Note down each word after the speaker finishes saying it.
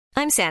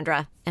I'm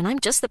Sandra, and I'm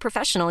just the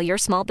professional your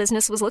small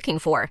business was looking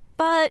for.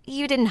 But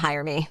you didn't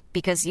hire me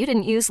because you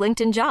didn't use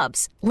LinkedIn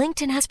Jobs.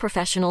 LinkedIn has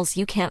professionals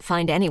you can't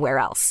find anywhere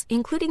else,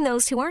 including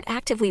those who aren't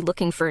actively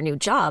looking for a new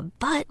job,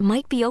 but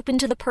might be open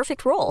to the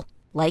perfect role,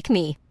 like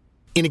me.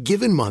 In a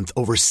given month,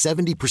 over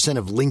 70%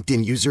 of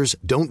LinkedIn users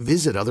don't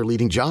visit other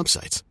leading job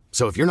sites.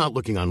 So if you're not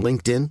looking on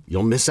LinkedIn,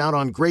 you'll miss out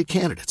on great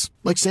candidates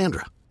like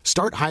Sandra.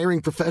 Start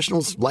hiring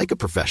professionals like a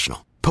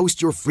professional.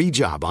 Post your free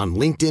job on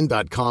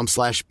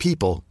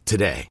linkedin.com/people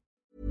today.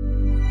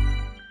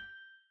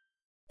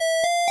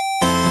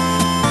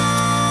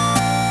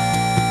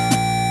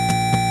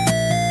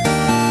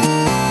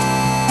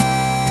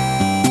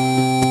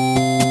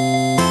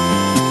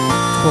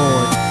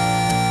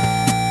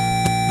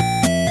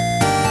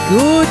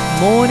 Good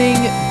morning,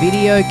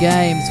 video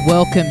games.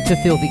 Welcome to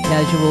Filthy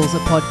Casuals, a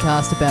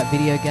podcast about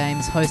video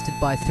games hosted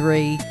by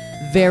three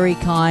very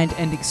kind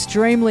and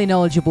extremely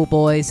knowledgeable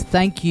boys.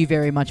 Thank you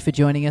very much for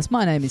joining us.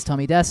 My name is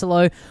Tommy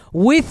Dasilo.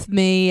 With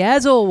me,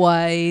 as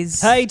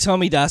always... Hey,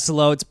 Tommy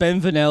Dasilo. It's Ben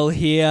Vanel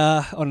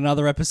here on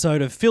another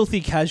episode of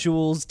Filthy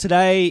Casuals.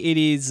 Today it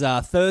is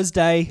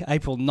Thursday,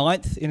 April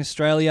 9th in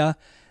Australia,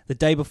 the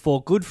day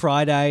before Good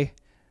Friday,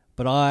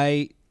 but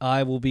I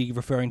will be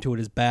referring to it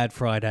as Bad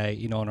Friday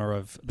in honour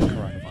of the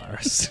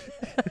coronavirus.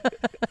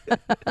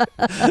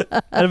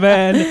 And a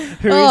man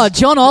who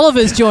John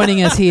Oliver's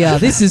joining us here.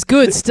 This is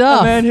good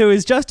stuff. A man who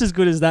is just as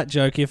good as that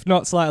joke, if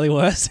not slightly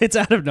worse. It's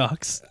Adam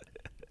Knox.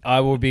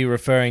 I will be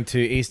referring to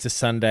Easter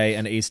Sunday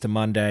and Easter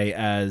Monday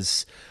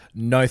as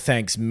No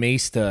Thanks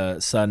Meester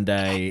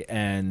Sunday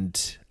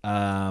and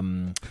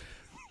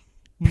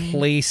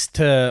Please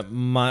to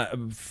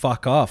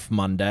fuck off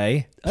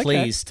Monday. Okay.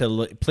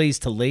 Please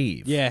to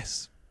leave.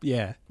 Yes.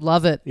 Yeah.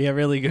 Love it. Yeah,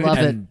 really good. Love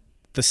it. And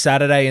the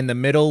Saturday in the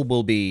middle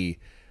will be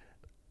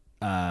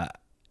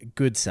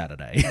Good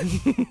Saturday,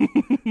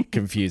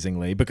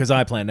 confusingly, because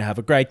I plan to have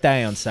a great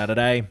day on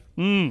Saturday.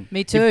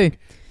 Me too.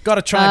 Got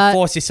to try and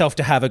force yourself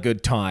to have a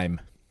good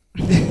time.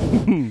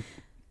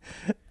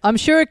 I'm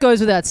sure it goes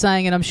without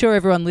saying, and I'm sure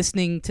everyone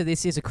listening to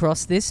this is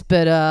across this,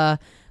 but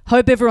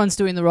hope everyone's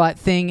doing the right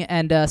thing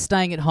and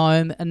staying at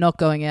home and not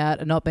going out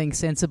and not being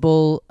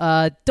sensible.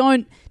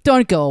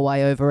 Don't go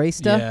away over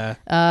Easter.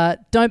 Yeah.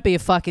 Don't be a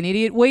fucking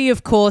idiot. We,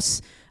 of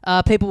course,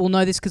 people will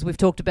know this because we've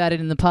talked about it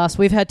in the past.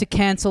 We've had to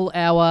cancel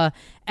our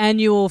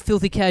annual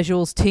Filthy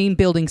Casuals team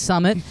building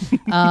summit.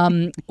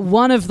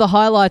 One of the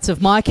highlights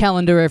of my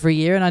calendar every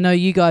year, and I know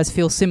you guys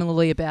feel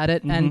similarly about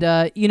it.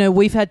 Mm-hmm. And,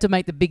 we've had to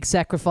make the big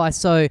sacrifice.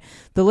 So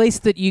the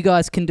least that you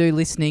guys can do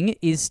listening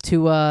is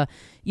to...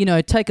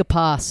 take a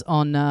pass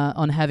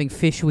on having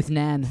fish with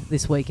Nan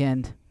this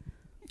weekend.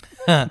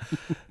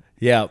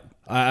 Yeah,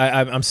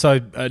 I'm so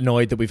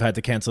annoyed that we've had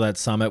to cancel that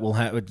summit.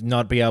 We'll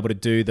not be able to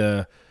do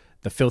the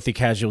Filthy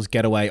Casuals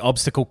Getaway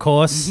obstacle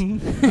course.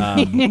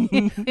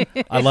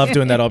 I love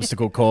doing that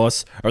obstacle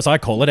course, or as I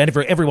call it,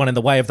 everyone in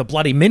the way of the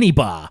bloody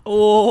minibar.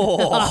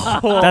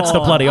 Oh, that's the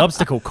bloody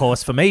obstacle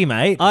course for me,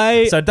 mate.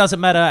 So it doesn't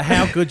matter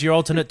how good your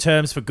alternate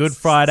terms for Good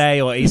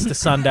Friday or Easter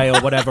Sunday or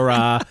whatever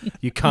are,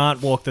 you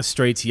can't walk the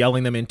streets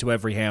yelling them into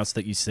every house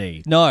that you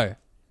see. No.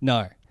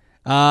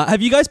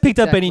 Have you guys picked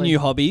up any new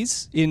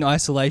hobbies in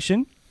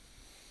isolation?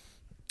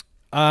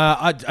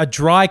 A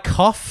dry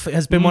cough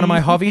has been one of my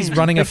hobbies.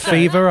 Running a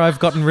fever I've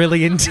gotten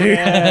really into.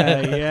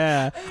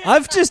 Yeah.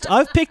 I've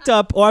picked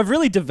up, or I've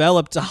really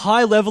developed a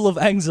high level of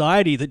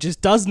anxiety that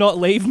just does not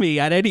leave me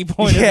at any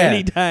point of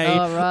any day.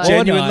 Oh, right.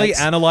 Genuinely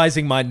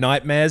analysing my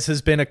nightmares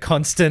has been a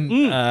constant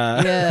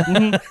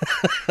I've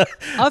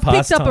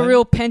picked up a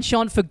real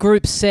penchant for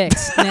group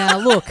sex. Now,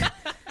 look...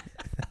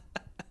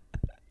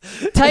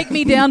 Take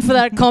me down for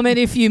that comment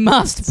if you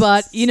must,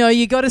 but,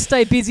 you got to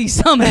stay busy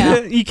somehow.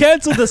 You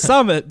cancelled the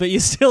summit, but you're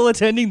still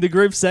attending the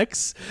group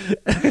sex.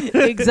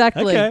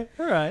 Exactly. Okay,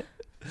 all right.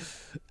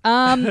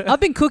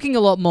 I've been cooking a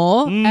lot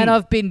more, and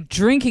I've been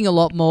drinking a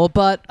lot more,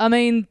 but,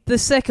 the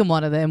second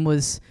one of them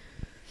was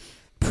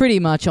pretty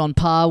much on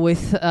par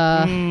with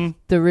the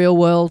real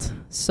world.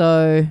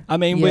 So,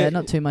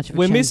 not too much of a change.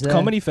 We missed there.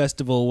 Comedy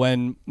Festival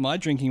when my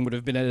drinking would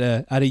have been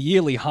at a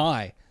yearly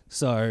high.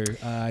 So,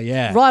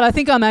 yeah. Right, I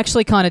think I'm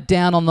actually kind of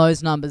down on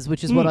those numbers,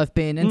 which is what I've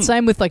been. And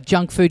same with like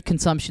junk food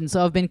consumption.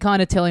 So I've been kind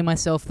of telling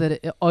myself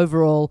that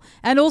overall,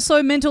 and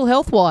also mental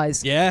health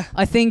wise,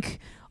 I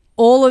think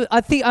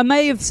I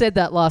may have said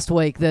that last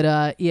week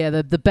that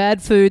the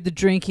bad food, the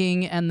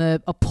drinking, and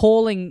the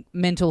appalling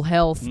mental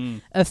health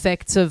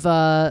effects of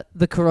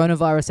the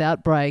coronavirus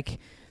outbreak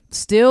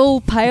still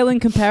pale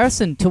in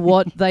comparison to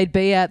what they'd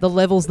be at, the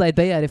levels they'd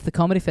be at if the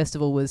comedy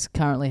festival was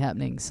currently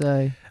happening.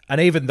 So. And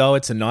even though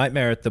it's a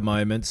nightmare at the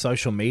moment,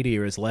 social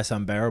media is less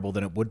unbearable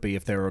than it would be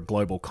if there were a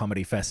global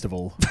comedy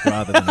festival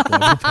rather than a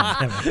global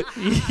pandemic.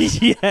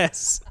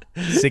 Yes.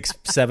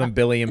 6-7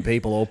 billion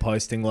people all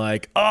posting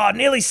like, oh,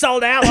 nearly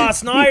sold out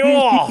last night.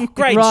 Oh,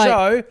 great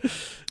show.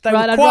 They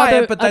were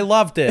quiet, but they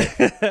loved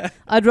it.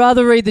 I'd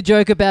rather read the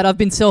joke about I've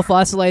been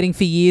self-isolating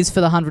for years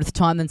for the 100th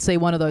time than see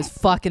one of those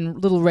fucking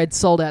little red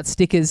sold-out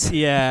stickers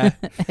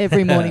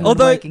every morning when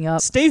waking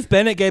up. Steve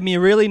Bennett gave me a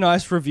really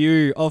nice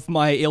review of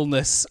my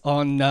illness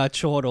on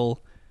Chortle.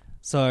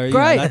 So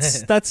Great.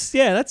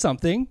 that's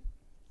something.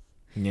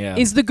 Yeah.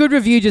 Is the good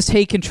review just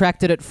he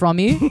contracted it from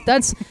you?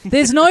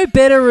 There's no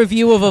better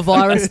review of a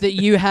virus that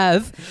you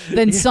have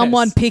than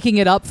someone picking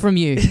it up from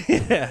you.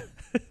 Yeah.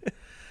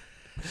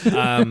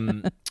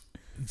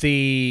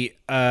 The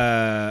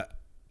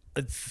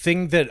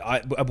thing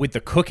that with the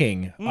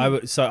cooking,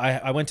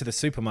 I went to the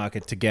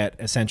supermarket to get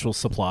essential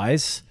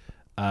supplies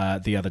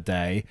the other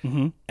day,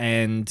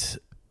 and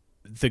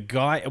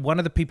one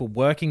of the people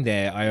working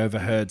there, I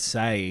overheard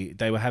say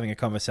they were having a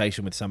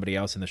conversation with somebody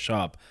else in the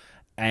shop,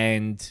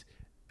 and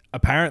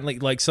apparently,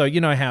 so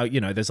you know how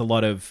there's a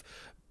lot of.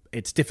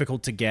 It's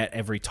difficult to get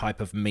every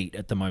type of meat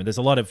at the moment. There's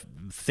a lot of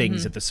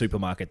things at the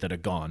supermarket that are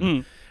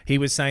gone. He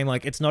was saying,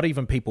 it's not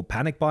even people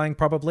panic buying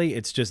probably.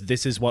 It's just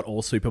this is what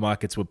all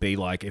supermarkets would be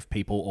like if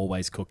people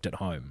always cooked at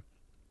home.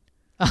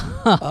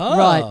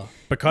 Right.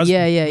 Because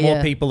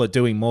more people are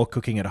doing more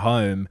cooking at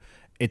home,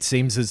 it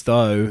seems as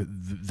though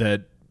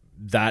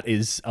that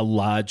is a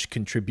large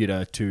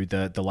contributor to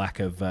the lack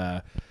of...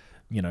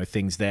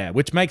 things there,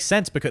 which makes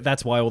sense because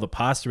that's why all the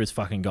pasta is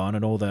fucking gone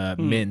and all the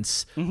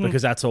mince,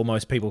 because that's all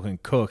most people can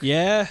cook.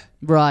 Yeah.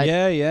 Right.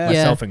 Yeah.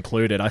 Myself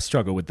included. I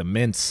struggle with the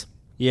mince.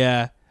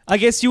 Yeah. I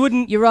guess you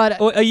wouldn't... You're right.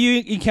 Are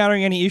you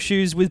encountering any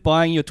issues with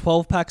buying your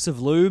 12 packs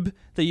of lube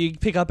that you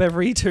pick up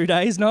every 2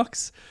 days,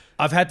 Knox?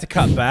 I've had to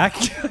cut back.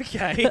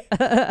 Okay.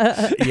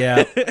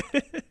 Yeah.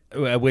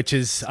 Which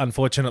is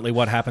unfortunately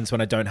what happens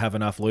when I don't have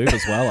enough lube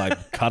as well. I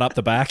cut up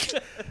the back.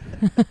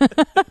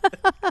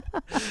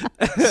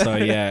 So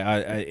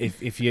yeah,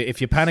 if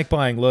you're panic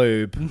buying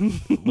lube,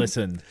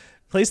 listen.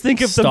 Please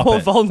think of the more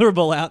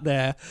vulnerable out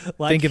there.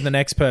 Think of the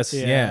next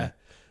person. Yeah.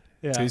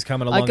 Who's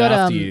coming along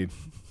after you.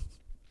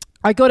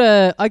 I got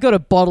a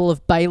bottle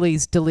of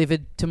Bailey's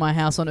delivered to my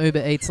house on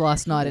Uber Eats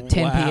last night at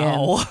 10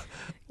 p.m.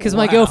 Because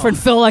my girlfriend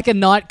felt like a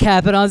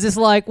nightcap, and I was just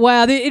like,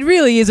 wow, it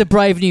really is a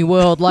brave new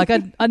world. Like,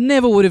 I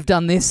never would have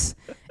done this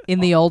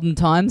in the olden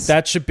times.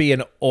 That should be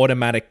an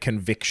automatic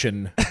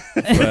conviction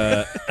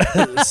for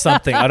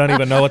something. I don't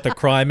even know what the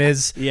crime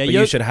is, but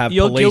you should have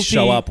police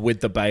show up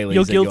with the Baileys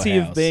You're at your guilty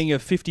house. of being a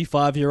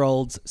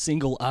 55-year-old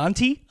single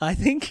auntie, I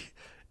think,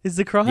 is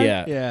the crime.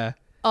 Yeah.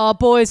 Oh,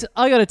 boys,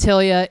 I got to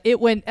tell you, it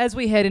went, as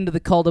we head into the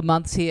colder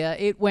months here,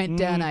 it went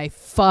down a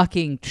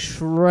fucking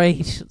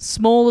treat.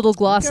 Small little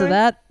glass of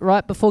that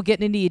right before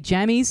getting into your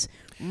jammies.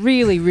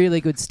 Really,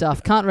 really good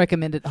stuff. Can't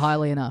recommend it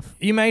highly enough.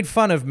 You made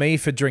fun of me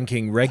for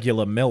drinking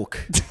regular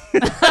milk.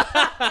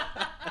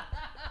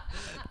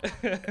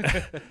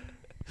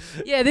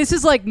 Yeah, this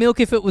is like milk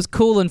if it was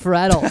cool and for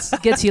adults.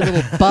 It gets you a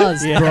little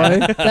buzzed, bro.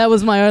 That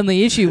was my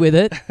only issue with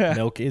it.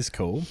 Milk is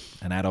cool,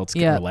 and adults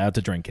are allowed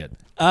to drink it.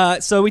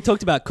 So we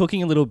talked about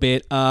cooking a little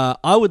bit.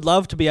 I would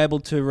love to be able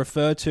to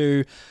refer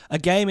to a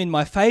game in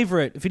my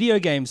favorite video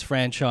games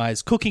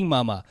franchise, Cooking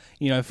Mama,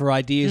 for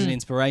ideas and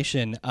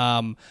inspiration.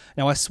 Now,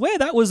 I swear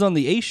that was on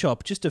the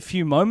eShop just a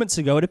few moments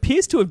ago. It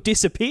appears to have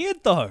disappeared,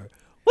 though.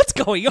 What's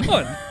going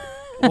on?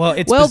 Well,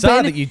 it's bizarre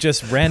Ben, that you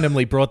just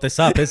randomly brought this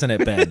up, isn't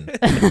it, Ben?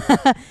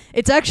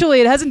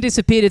 It hasn't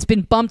disappeared. It's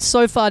been bumped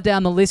so far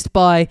down the list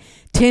by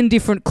 10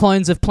 different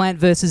clones of Plant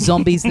vs.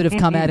 Zombies that have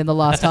come out in the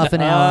last half an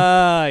hour.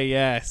 Ah,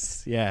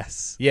 yes.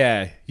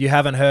 Yeah, you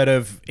haven't heard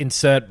of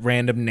insert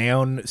random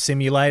noun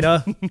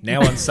simulator?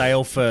 Now on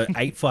sale for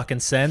 8 fucking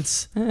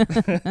cents.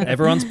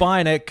 Everyone's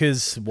buying it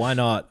because why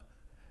not?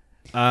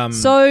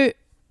 So,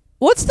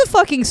 what's the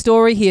fucking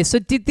story here? So,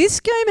 did this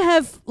game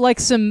have like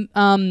some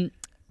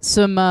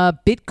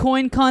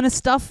Bitcoin kind of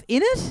stuff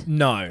in it?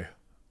 No.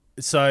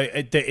 So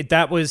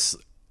that was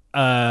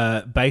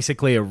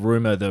basically a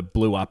rumor that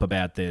blew up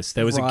about this.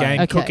 There was a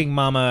game, Cooking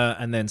Mama,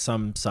 and then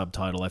some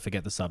subtitle. I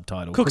forget the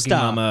subtitle. Cooking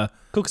Mama.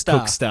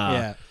 Cookstar.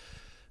 Yeah.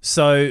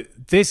 So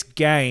this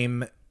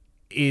game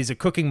is a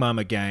Cooking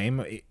Mama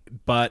game,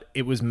 but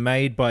it was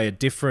made by a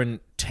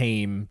different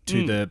team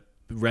to the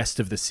rest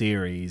of the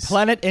series.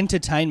 Planet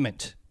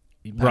Entertainment.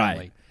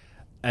 Apparently. Right.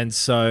 And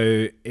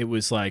so it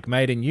was like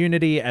made in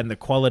Unity, and the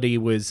quality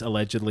was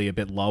allegedly a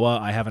bit lower.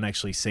 I haven't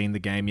actually seen the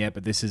game yet,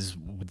 but this is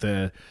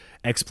the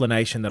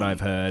explanation that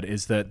I've heard,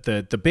 is that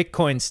the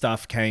Bitcoin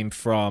stuff came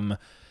from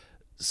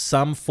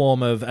some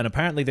form of, and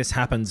apparently this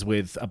happens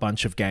with a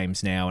bunch of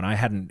games now, and I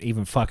hadn't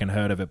even fucking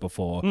heard of it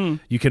before.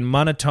 You can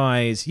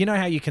monetize, you know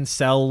how you can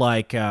sell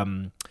like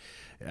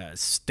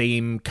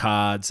Steam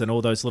cards and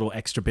all those little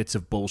extra bits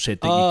of bullshit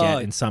that you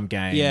get in some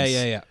games.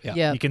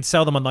 Yeah. You can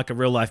sell them on like a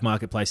real life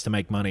marketplace to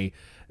make money.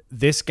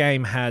 This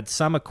game had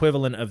some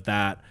equivalent of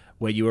that,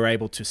 where you were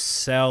able to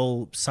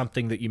sell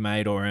something that you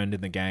made or earned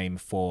in the game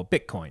for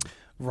Bitcoin.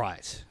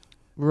 Right.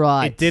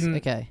 It didn't.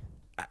 Okay.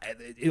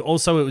 It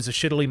was a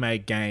shittily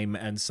made game,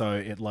 and so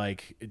it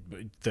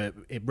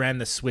ran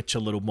the Switch a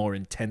little more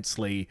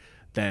intensely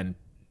than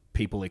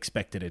people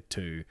expected it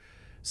to.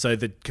 So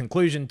the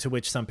conclusion to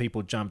which some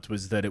people jumped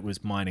was that it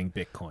was mining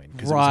Bitcoin,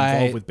 because it was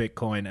involved with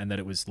Bitcoin, and that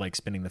it was like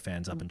spinning the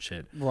fans up and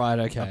shit. Right,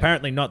 okay.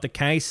 Apparently not the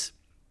case,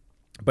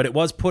 but it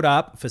was put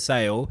up for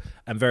sale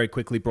and very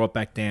quickly brought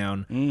back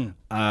down.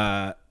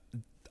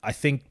 I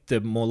think the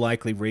more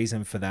likely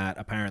reason for that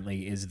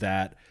apparently is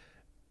that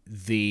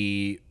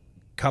the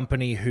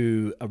company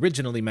who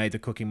originally made the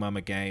Cooking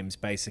Mama games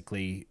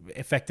basically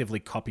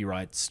effectively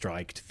copyright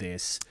striked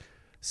this,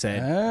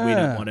 said we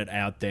don't want it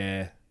out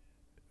there,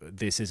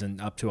 this isn't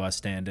up to our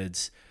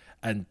standards,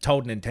 and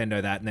told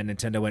Nintendo that, and then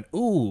Nintendo went,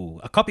 ooh,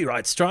 a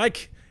copyright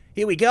strike?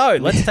 Here we go.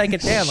 Let's take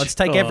it down. Let's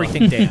take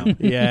everything down.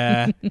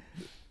 Yeah.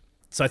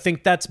 So I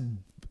think that's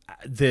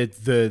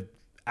the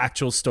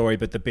actual story,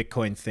 but the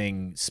Bitcoin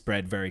thing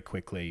spread very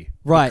quickly.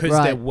 Right, because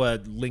right. there were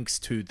links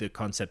to the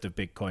concept of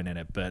Bitcoin in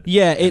it. But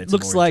Yeah, it's it a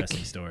looks more like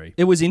interesting story.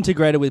 it was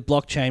integrated with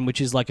blockchain, which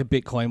is like a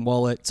Bitcoin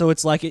wallet. So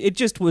it's like it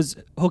just was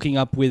hooking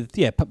up with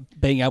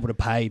being able to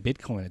pay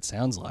Bitcoin. It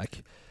sounds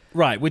like.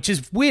 Right, which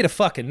is weird as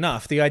fuck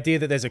enough. The idea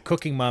that there's a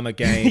Cooking Mama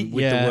game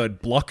with Yeah. the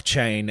word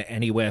blockchain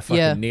anywhere fucking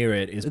Yeah. near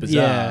it is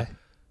bizarre. Yeah.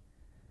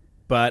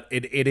 But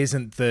it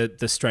isn't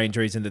the strange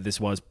reason that this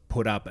was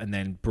put up and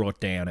then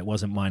brought down. It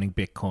wasn't mining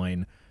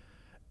Bitcoin.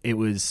 It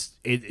was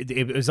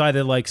it was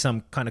either like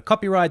some kind of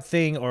copyright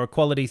thing or a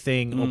quality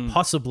thing or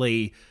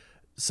possibly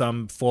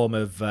some form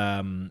of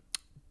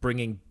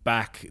bringing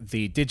back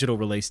the digital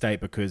release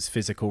date because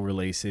physical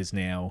release is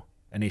now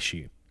an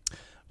issue.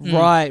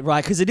 Right.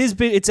 Because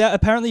it's out,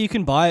 apparently you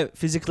can buy it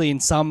physically in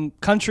some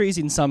countries,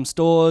 in some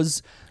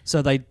stores.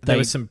 So there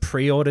were some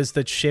pre-orders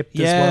that shipped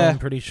as Yeah. well, I'm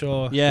pretty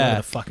sure. Yeah. Whatever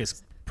the fuck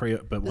is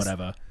but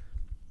whatever.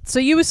 So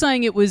you were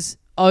saying it was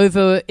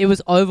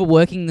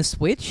overworking the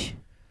Switch?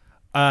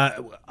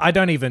 I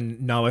don't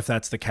even know if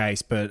that's the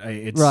case, but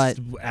it's Right.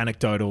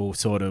 anecdotal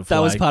sort of. That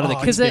was part of the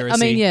Because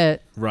conspiracy.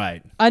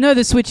 Right. I know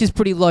the Switch is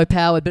pretty low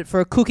powered, but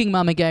for a Cooking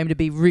Mama game to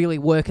be really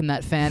working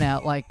that fan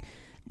out, like,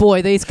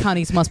 boy, these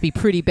cunnies must be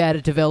pretty bad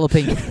at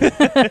developing.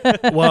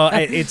 Well,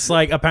 it's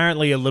like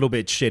apparently a little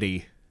bit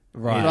shitty.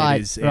 Right.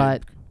 It is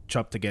Right.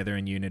 chopped together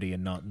in Unity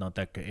and not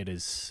that it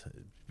is,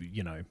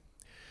 you know.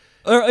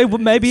 Or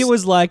maybe it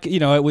was like,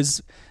 it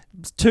was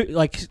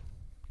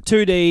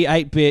 2D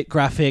 8-bit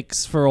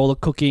graphics for all the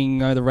cooking,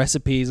 the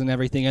recipes and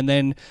everything, and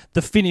then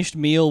the finished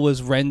meal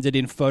was rendered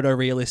in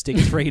photorealistic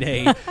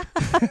 3D.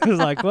 It was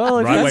like, well,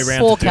 if Right way that's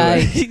round to do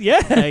 4K. it.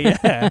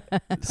 yeah.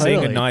 Seeing a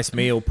Totally. nice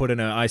meal put in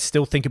I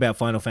still think about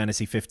Final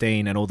Fantasy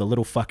 15 and all the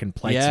little fucking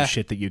plates Yeah. of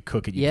shit that you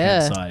cook at your Yeah.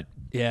 campsite.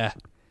 Yeah.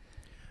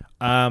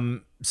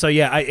 So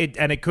yeah,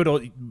 it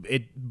could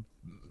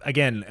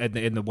again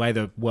in the way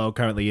the world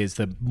currently is,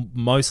 the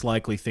most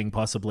likely thing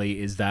possibly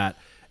is that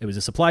it was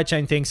a supply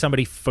chain thing.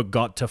 Somebody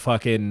forgot to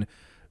fucking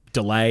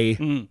delay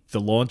the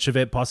launch of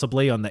it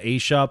possibly on the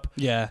eShop.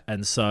 Yeah.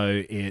 And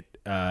so it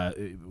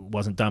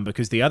wasn't done,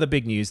 because the other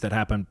big news that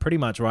happened pretty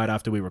much right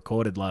after we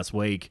recorded last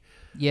week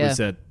was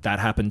that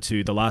happened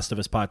to The Last of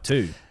Us Part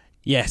 2.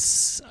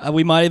 Yes.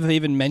 We might have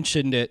even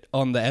mentioned it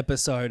on the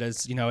episode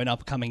as, an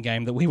upcoming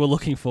game that we were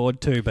looking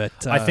forward to,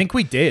 but I think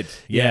we did.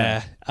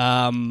 Yeah.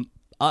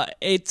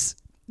 It's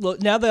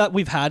look, now that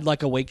we've had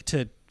like a week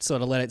to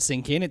sort of let it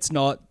sink in, it's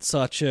not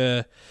such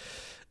a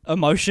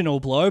emotional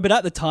blow, but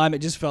at the time it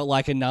just felt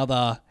like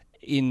another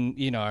in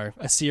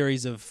a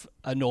series of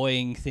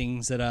annoying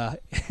things that are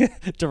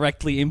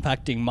directly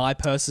impacting my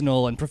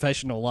personal and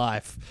professional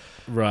life.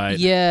 Right.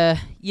 Yeah.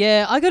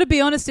 I got to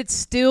be honest. It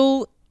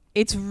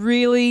is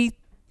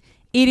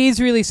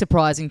really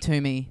surprising to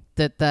me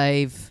that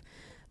they've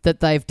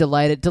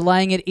delayed it,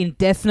 delaying it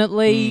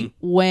indefinitely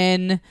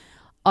when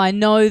I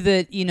know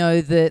that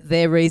that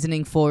their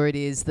reasoning for it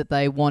is that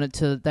they want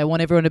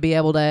everyone to be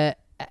able to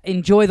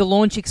enjoy the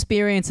launch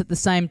experience at the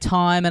same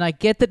time, and I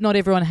get that not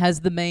everyone has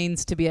the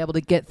means to be able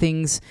to get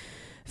things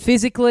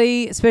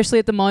physically, especially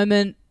at the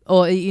moment,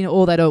 or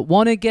or they don't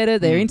want to get it,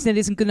 their internet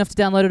isn't good enough to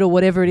download it or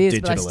whatever it is.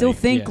 But I still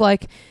think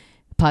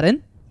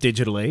pardon?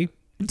 Digitally,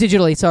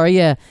 sorry,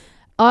 yeah.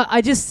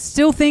 I just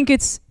still think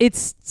it's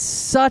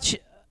such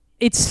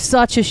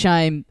a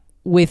shame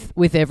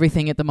with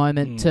everything at the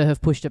moment to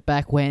have pushed it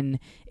back when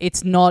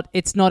it's not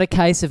a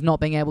case of not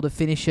being able to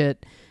finish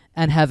it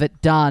and have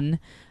it done.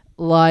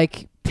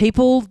 Like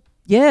people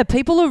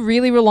are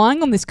really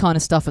relying on this kind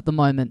of stuff at the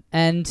moment,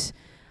 and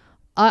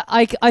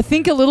I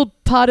think a little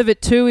part of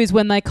it too is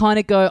when they kind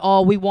of go,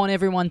 oh, we want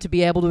everyone to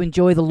be able to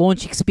enjoy the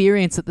launch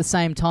experience at the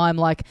same time.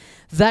 Like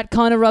that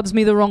kind of rubs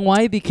me the wrong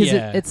way, because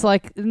it's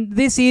like,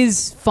 this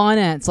is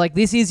finance. Like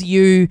this is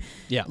you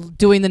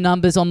doing the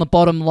numbers on the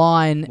bottom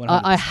line.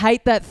 I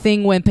hate that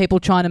thing when people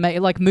trying to make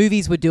it like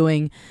movies were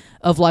doing,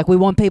 of like, we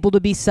want people to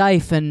be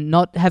safe and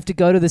not have to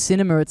go to the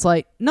cinema. It's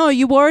like, no,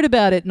 you're worried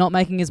about it not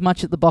making as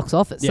much at the box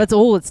office. That's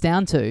all it's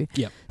down to.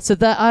 So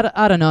that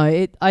I don't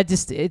know.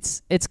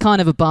 It's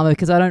kind of a bummer,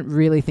 because I don't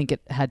really think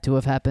it had to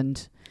have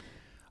happened.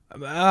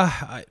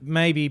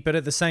 Maybe, but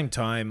at the same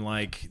time,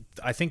 like,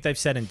 I think they've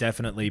said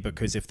indefinitely,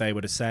 because if they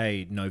were to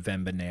say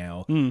November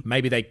now,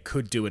 maybe they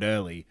could do it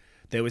early.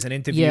 There was an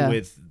interview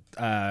with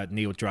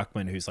Neil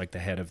Druckmann, who's like the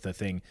head of the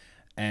thing,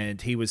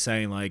 and he was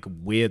saying, like,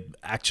 we're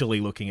actually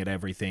looking at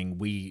everything.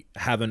 We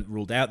haven't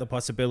ruled out the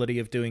possibility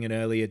of doing an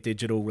earlier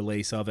digital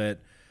release of it.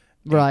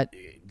 Right.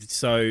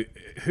 So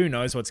who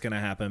knows what's going to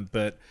happen,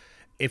 but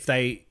if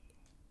they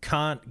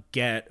can't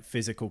get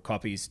physical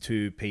copies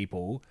to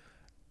people,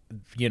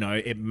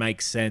 it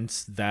makes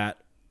sense that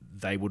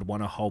they would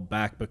want to hold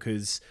back,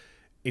 because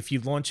if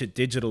you launch it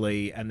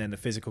digitally and then the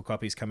physical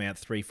copies come out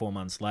 3-4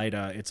 months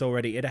later, it's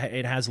already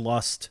it has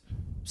lost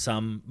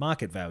some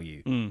market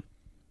value.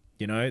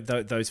 You know,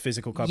 those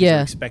physical copies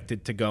are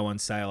expected to go on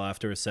sale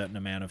after a certain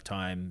amount of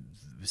time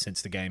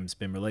since the game's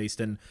been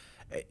released. And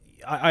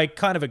I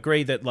kind of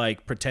agree that,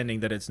 like,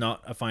 pretending that it's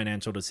not a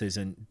financial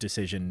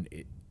decision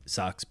it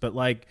sucks. But,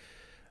 like,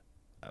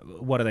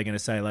 what are they going to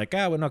say? Like,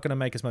 we're not going to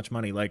make as much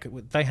money. Like,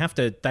 they have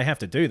to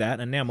do that.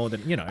 And now more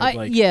than, you know.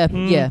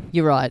 Yeah,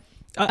 you're right.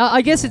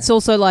 I guess it's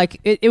also like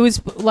it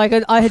was like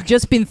I had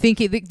just been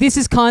thinking this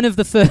is kind of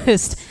the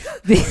first.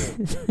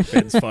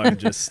 Ben's phone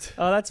just.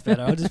 Oh, that's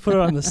better. I'll just put it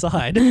on the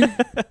side.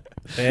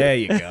 There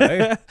you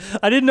go.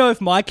 I didn't know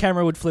if my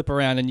camera would flip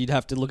around and you'd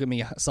have to look at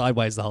me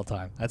sideways the whole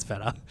time. That's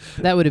better.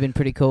 That would have been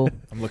pretty cool.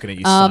 I'm looking at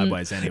you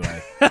sideways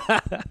anyway.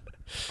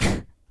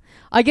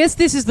 I guess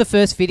this is the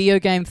first video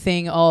game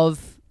thing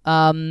of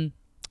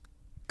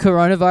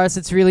coronavirus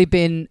that's really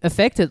been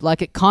affected.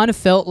 Like, it kind of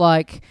felt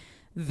like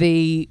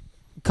the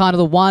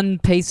one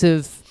piece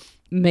of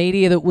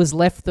media that was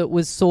left that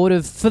was sort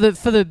of, for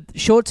the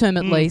short term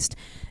at least,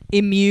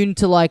 immune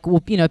to, like,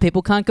 well, you know,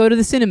 people can't go to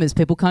the cinemas,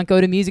 people can't go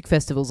to music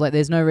festivals. Like,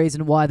 there's no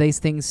reason why these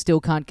things still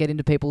can't get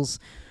into people's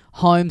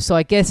homes. So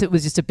I guess it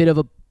was just a bit of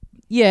a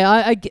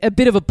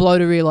bit of a blow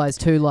to realize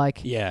too.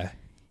 Like,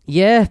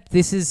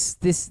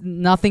 this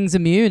nothing's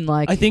immune.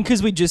 Like, I think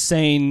because we just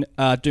seen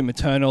Doom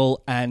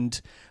Eternal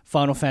and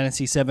Final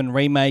Fantasy VII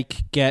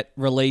Remake get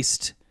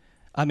released.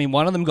 I mean,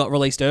 one of them got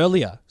released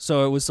earlier,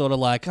 so it was sort of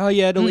like, oh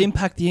yeah, it'll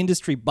impact the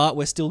industry, but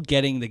we're still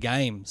getting the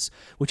games,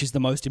 which is the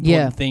most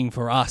important thing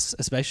for us,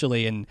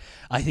 especially. And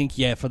I think,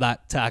 for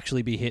that to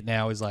actually be hit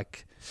now is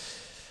like,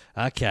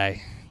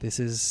 okay, this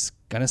is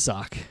gonna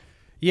suck.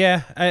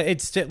 Yeah,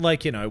 it's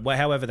like, you know,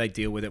 however they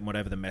deal with it and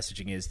whatever the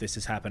messaging is, this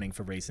is happening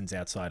for reasons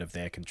outside of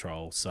their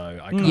control. So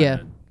I kind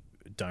of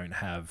don't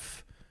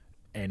have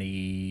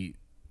any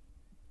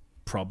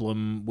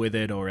problem with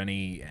it or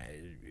any,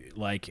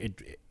 like,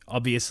 it.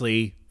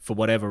 Obviously, for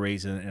whatever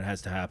reason, it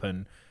has to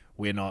happen.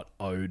 We're not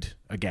owed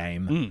a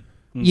game.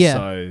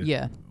 So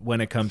when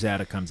it comes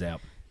out, it comes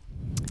out.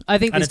 I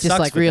think and it's just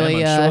like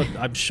really.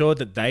 I'm sure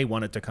that they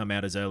want it to come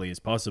out as early as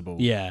possible.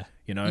 Yeah,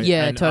 you know.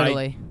 Yeah, and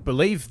totally. I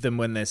believe them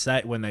when they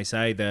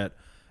say that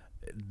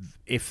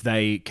if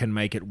they can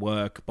make it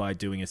work by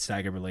doing a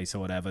stagger release or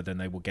whatever, then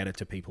they will get it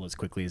to people as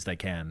quickly as they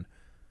can.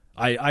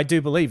 I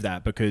do believe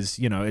that because,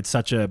 you know, it's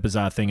such a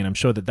bizarre thing, and I'm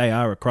sure that they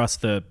are across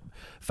the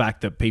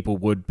fact that people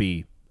would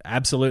be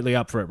absolutely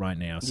up for it right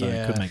now, so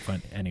it could make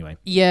fun anyway.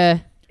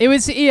 It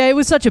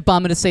was such a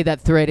bummer to see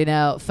that thread in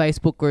our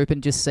Facebook group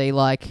and just see,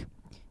 like,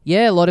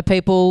 a lot of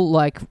people,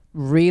 like,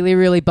 really,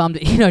 really bummed,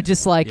 you know,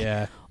 just like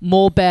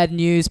more bad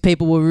news.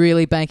 People were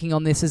really banking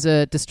on this as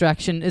a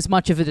distraction, as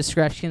much of a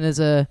distraction as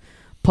a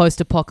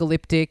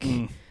post-apocalyptic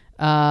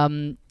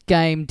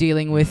game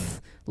dealing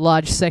with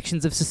large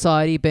sections of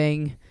society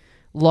being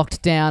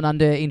locked down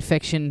under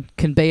infection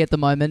can be at the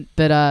moment.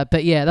 But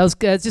yeah, that was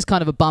just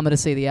kind of a bummer to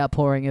see the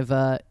outpouring of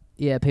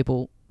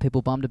people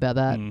bummed about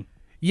that.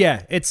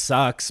 Yeah, it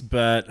sucks,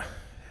 but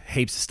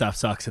heaps of stuff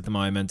sucks at the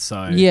moment.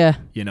 So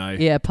you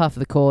know, par for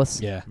the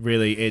course. Yeah,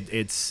 really,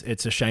 it's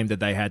a shame that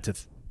they had to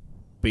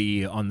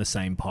be on the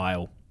same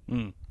pile.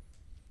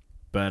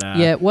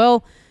 But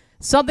well,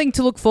 something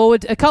to look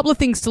forward. A couple of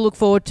things to look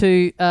forward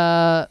to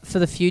for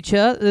the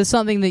future. There's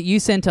something that you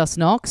sent us,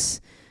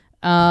 Knox.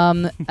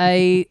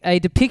 A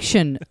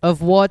depiction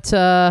of what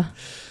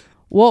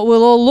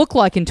we'll all look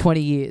like in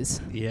 20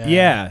 years.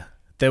 Yeah.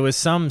 There was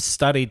some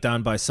study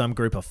done by some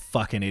group of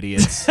fucking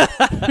idiots that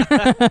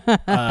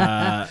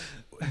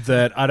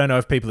I don't know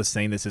if people have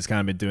seen this. It's kind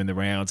of been doing the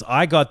rounds.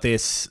 I got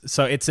this.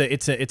 So it's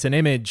an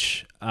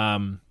image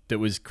that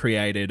was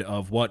created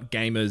of what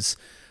gamers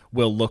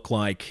will look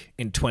like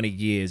in 20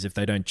 years if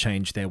they don't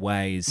change their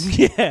ways.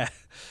 Yeah.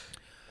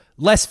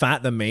 Less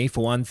fat than me,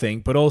 for one thing,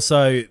 but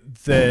also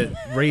the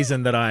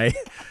reason that I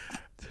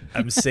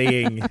am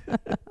seeing...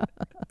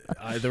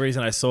 the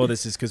reason I saw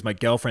this is because my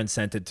girlfriend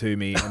sent it to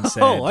me and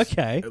said... Oh,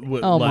 okay.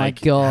 Oh, like, my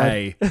God.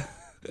 Hey,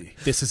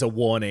 this is a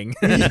warning.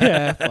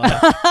 Yeah.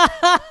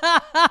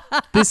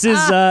 This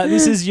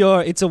is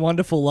your It's a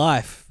Wonderful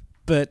Life,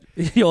 but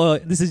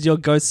this is your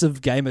Ghosts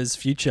of Gamers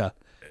future.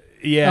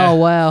 Yeah. Oh,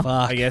 wow.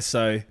 Fuck. I guess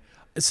so.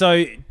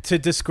 So to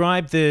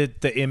describe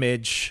the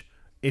image,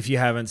 if you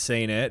haven't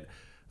seen it...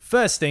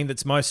 First thing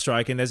that's most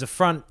striking, there's a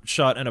front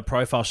shot and a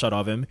profile shot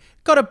of him.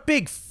 Got a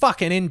big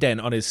fucking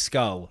indent on his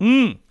skull.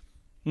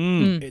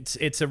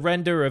 It's a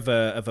render of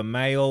a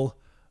male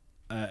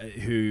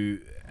who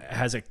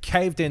has a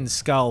caved-in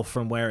skull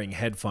from wearing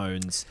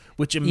headphones,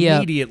 which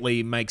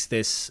immediately makes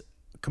this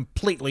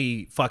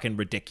completely fucking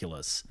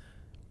ridiculous.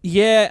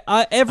 Yeah,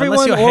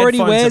 everyone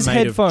already wears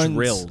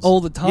headphones all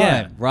the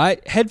time,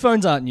 right?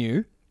 Headphones aren't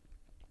new.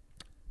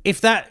 If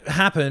that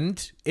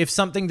happened, if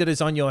something that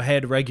is on your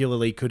head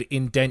regularly could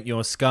indent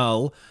your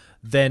skull,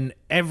 then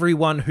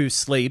everyone who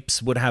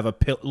sleeps would have a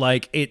pill.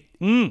 Like, it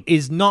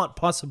is not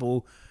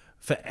possible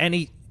for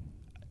any...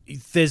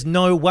 There's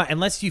no way...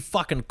 Unless you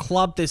fucking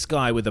club this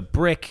guy with a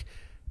brick,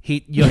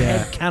 your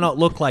head cannot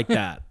look like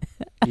that.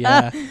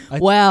 Yeah.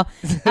 Wow.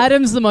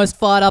 Adam's the most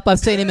fired up I've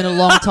seen him in a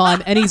long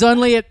time, and he's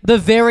only at the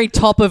very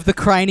top of the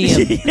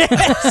cranium.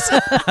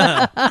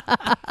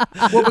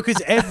 Well,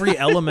 because every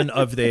element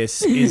of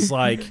this is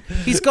like,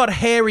 he's got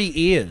hairy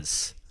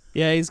ears.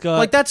 Yeah, he's got...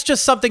 Like, that's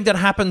just something that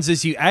happens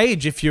as you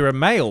age if you're a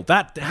male.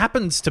 That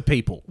happens to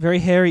people. very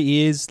hairy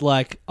ears.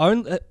 Like,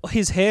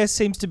 his hair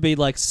seems to be,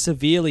 like,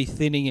 severely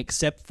thinning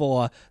except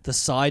for the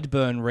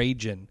sideburn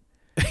region.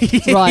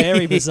 Right.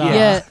 Very bizarre.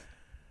 Yeah.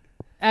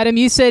 Adam,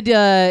 you said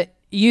you're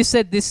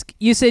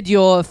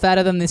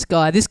fatter than this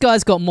guy. This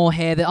guy's got more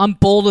hair. I'm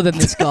balder than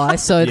this guy.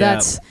 So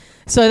that's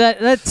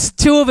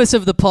two of us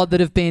of the pod that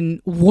have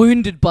been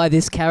wounded by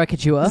this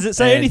caricature. Does it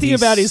say And anything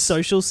he's- about his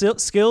social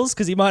skills?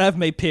 Because he might have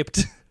me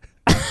pipped.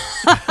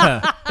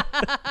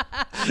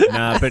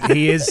 Nah, but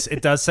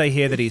it does say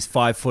here that he's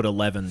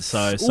 5'11",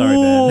 so sorry,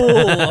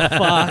 man. Oh,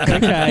 fuck.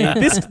 Okay.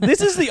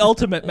 This is the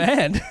ultimate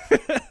man.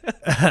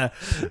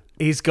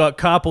 He's got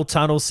carpal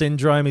tunnel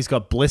syndrome. He's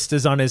got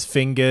blisters on his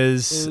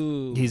fingers.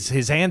 Ooh.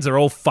 His hands are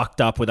all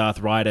fucked up with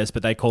arthritis,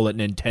 but they call it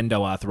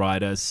Nintendo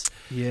arthritis.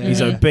 Yeah. He's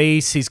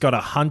obese. He's got a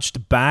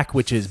hunched back,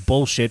 which is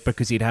bullshit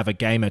because he'd have a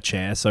gamer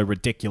chair, so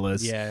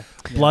ridiculous. Yeah.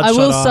 Bloodshot I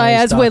will say,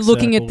 eyes, as we're dark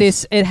looking at circles.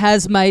 this, it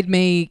has made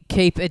me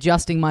keep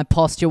adjusting my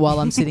posture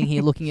while I'm sitting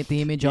here looking at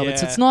the image of it.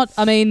 So Yeah. it's not,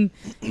 I mean,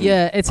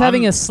 yeah, it's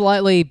having a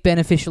slightly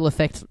beneficial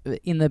effect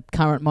in the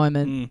current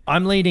moment.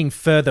 I'm leaning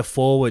further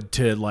forward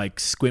to like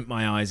squint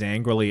my eyes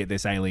angrily at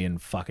this alien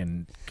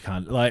fucking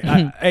cunt. Like,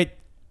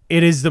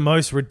 it is the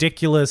most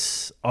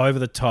ridiculous, over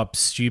the top,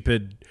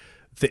 stupid.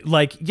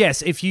 Like,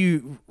 yes, if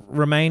you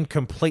remain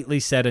completely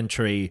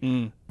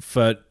sedentary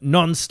for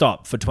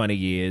non-stop for 20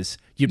 years,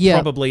 you'd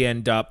probably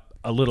end up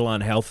a little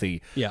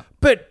unhealthy. Yeah.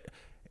 But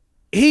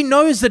he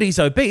knows that he's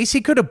obese.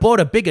 He could have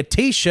bought a bigger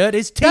t-shirt.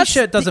 His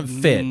t-shirt doesn't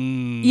fit.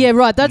 Yeah,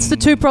 right. That's the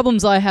two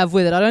problems I have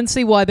with it. I don't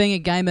see why being a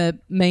gamer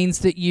means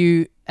that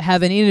you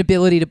have an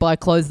inability to buy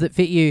clothes that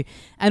fit you.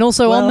 And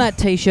also on that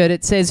t-shirt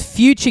it says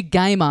future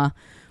gamer,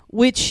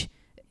 which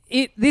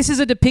this is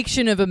a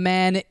depiction of a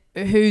man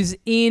who's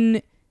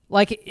in,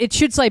 like, it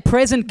should say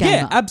present gamer.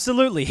 Yeah,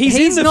 absolutely. He's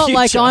in the not future.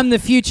 like I'm the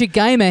future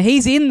gamer.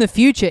 He's in the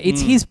future. It's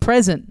his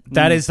present.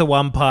 That is the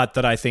one part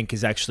that I think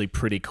is actually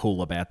pretty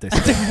cool about this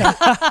thing.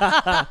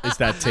 Is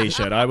that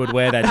t-shirt. I would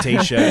wear that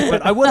t-shirt,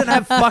 but I wouldn't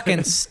have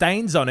fucking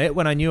stains on it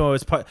when I knew I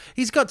was...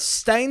 He's got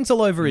stains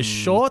all over his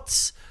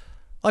shorts.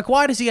 Like,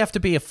 why does he have to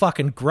be a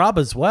fucking grub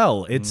as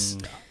well? It's...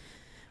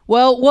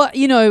 Well, what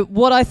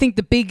I think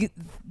the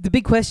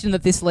big question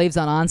that this leaves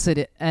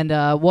unanswered,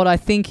 and what I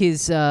think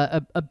is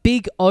a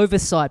big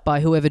oversight by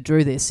whoever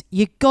drew this,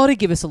 you got to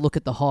give us a look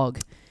at the hog.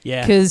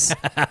 Yeah. Because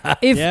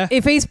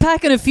if he's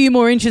packing a few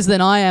more inches than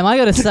I am, I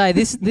got to say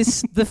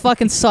the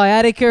fucking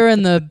sciatica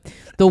and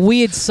the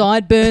weird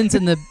sideburns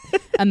and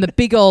the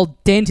big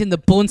old dent in the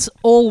bunts,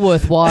 all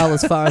worthwhile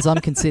as far as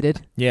I'm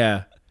considered.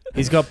 Yeah.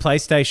 He's got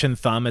PlayStation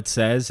thumb, it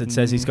says. It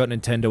says he's got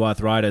Nintendo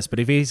arthritis. But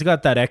if he's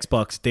got that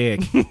Xbox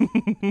dick,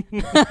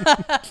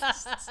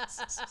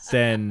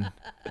 then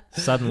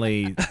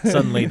suddenly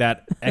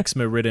that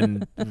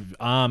eczema-ridden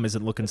arm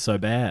isn't looking so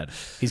bad.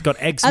 He's got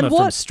eczema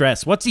from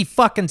stress. What's he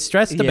fucking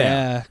stressed about?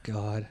 Yeah,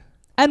 God.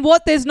 And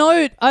there's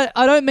no...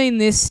 I don't mean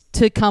this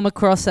to come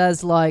across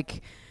as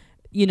like,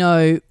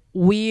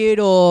 weird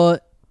or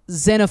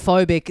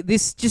xenophobic.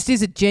 This just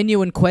is a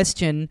genuine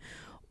question.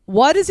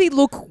 Why does he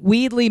look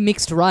weirdly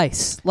mixed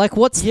race? Like,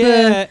 what's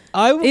I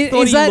thought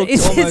is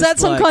that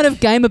some like, kind of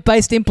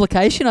gamer-based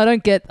implication? I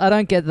don't get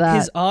that.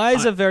 His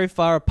eyes are very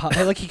far apart.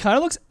 Like, he kind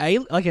of looks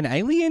like an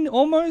alien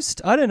almost.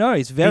 I don't know.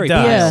 He's very He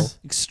does. pale.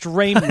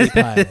 Extremely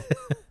pale.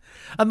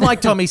 And like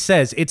Tommy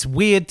says, it's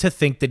weird to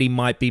think that he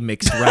might be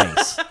mixed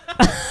race.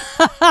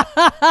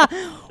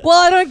 Well,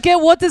 I don't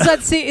get what's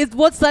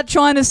that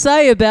trying to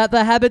say about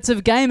the habits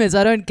of gamers?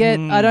 I don't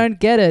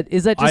get it.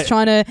 Is that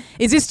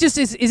just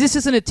is this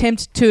just an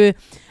attempt to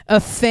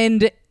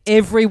offend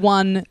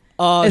everyone?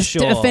 Sure.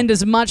 To offend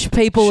as much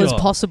people as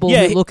possible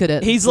who look at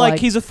it. He's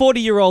he's a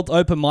 40-year-old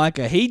open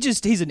micer.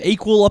 He's an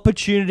equal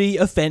opportunity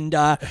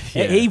offender.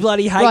 Yeah. He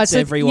bloody hates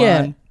everyone.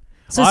 Yeah.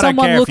 So I don't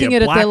someone care looking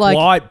if at you're it, they're black, like,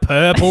 white,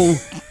 purple.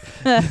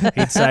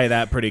 He'd say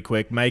that pretty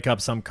quick. Make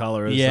up some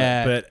color.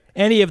 Yeah. But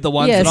any of the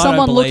ones that I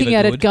someone don't believe looking are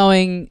at good. it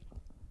going,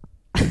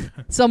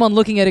 someone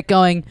looking at it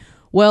going,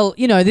 well,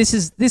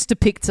 this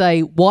depicts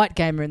a white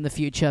gamer in the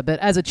future, but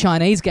as a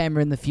Chinese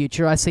gamer in the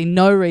future, I see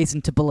no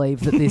reason to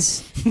believe that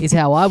this is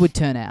how I would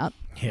turn out.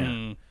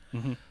 yeah.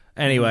 Mm-hmm.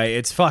 Anyway,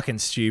 it's fucking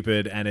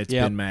stupid, and it's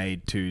been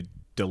made to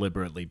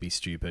deliberately be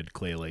stupid,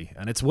 clearly.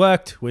 And it's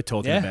worked. We're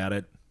talking about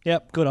it.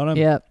 Yep, good on him.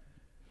 Yeah.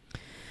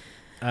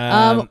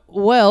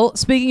 Well,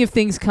 speaking of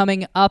things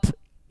coming up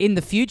in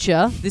the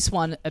future, this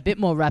one a bit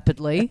more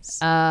rapidly,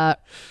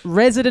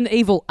 Resident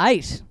Evil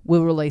 8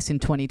 will release in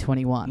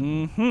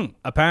 2021.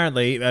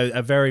 Apparently,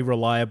 a very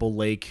reliable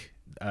leak,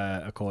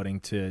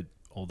 according to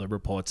all the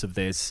reports of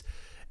this,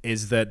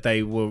 is that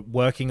they were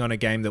working on a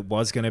game that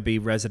was going to be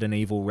Resident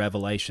Evil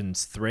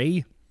Revelations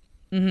 3.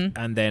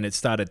 And then it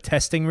started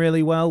testing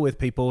really well with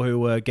people who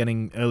were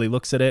getting early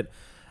looks at it.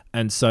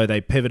 And so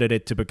they pivoted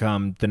it to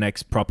become the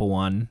next proper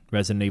one,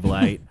 Resident Evil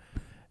 8.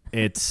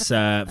 It's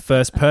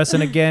first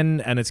person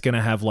again, and it's going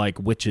to have like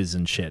witches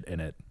and shit in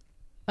it.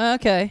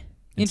 Okay.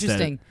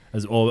 Interesting.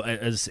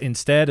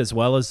 Instead, as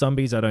well as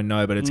zombies, I don't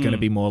know, but it's going to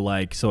be more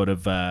like sort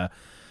of.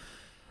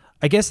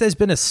 I guess there's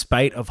been a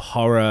spate of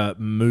horror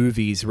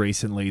movies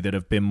recently that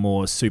have been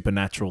more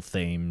supernatural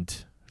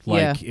themed,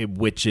 like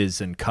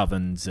witches and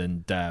covens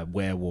and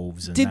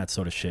werewolves and that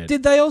sort of shit.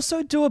 Did they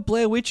also do a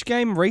Blair Witch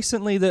game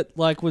recently that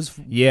like was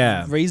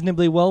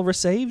reasonably well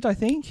received? I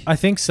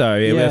think so.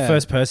 Yeah, the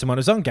first person one.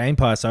 It was on Game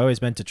Pass. I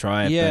always meant to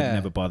try it, but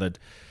never bothered.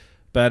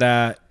 But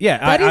I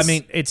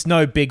mean, it's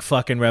no big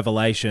fucking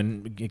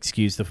revelation.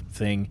 Excuse the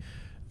thing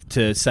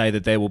to say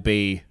that there will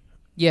be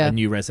a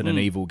new Resident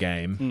Evil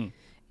game.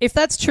 If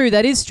that's true,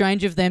 that is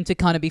strange of them to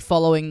kind of be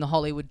following the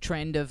Hollywood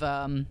trend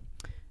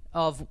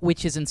of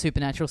witches and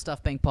supernatural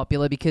stuff being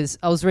popular, because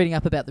I was reading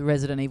up about the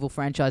Resident Evil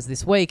franchise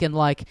this week, and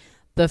like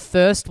the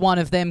first one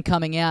of them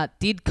coming out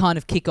did kind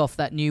of kick off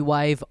that new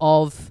wave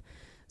of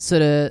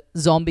sort of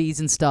zombies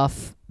and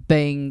stuff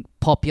being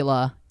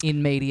popular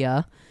in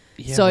media.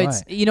 Yeah, so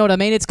it's, you know what I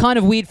mean? It's kind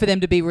of weird for them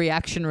to be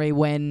reactionary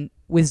when,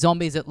 with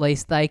zombies at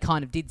least, they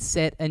kind of did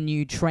set a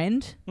new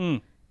trend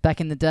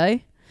back in the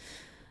day.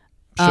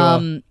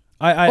 Sure.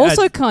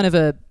 Also kind of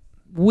a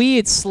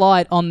weird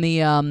slight on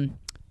the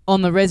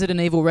Resident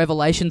Evil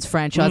Revelations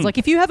franchise. Like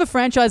if you have a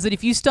franchise that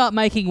if you start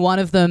making one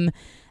of them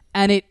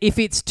and if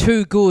it's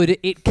too good,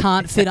 it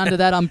can't fit under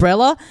that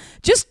umbrella,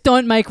 just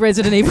don't make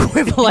Resident Evil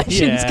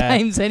Revelations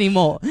games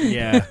anymore.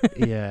 Yeah.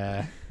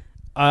 Yeah.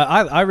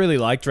 I really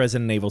liked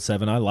Resident Evil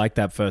 7. I like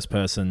that first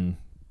person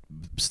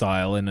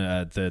style and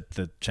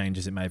the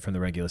changes it made from the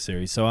regular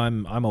series. So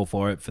I'm all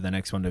for it for the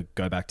next one to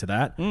go back to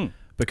that.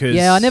 Because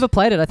I never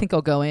played it. I think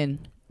I'll go in.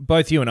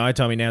 Both you and I,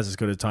 Tommy, now's as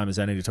good a time as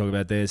any to talk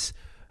about this,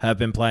 have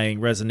been playing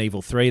Resident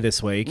Evil 3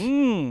 this week.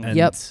 And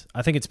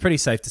I think it's pretty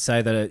safe to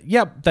say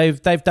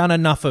that, they've done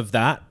enough of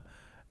that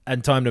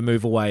and time to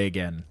move away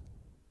again.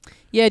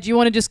 Yeah, do you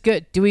want to just go...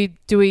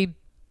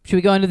 should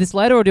we go into this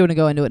later or do you want to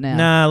go into it now?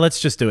 Nah,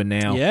 let's just do it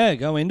now. Yeah,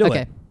 go into it.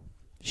 Okay,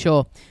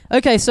 sure.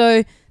 Okay,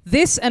 so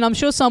this, and I'm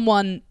sure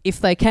someone, if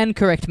they can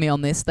correct me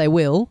on this, they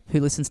will, who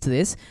listens to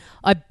this.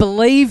 I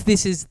believe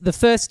this is the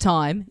first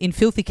time in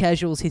Filthy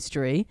Casual's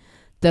history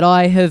that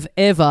I have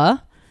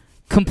ever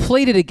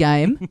completed a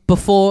game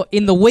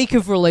in the week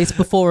of release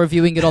before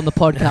reviewing it on the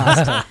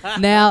podcast.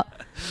 Now,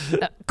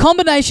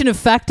 combination of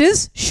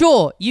factors,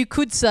 sure, you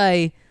could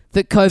say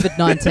that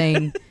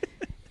COVID-19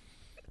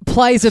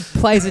 plays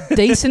a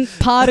decent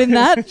part in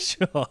that.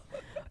 Sure.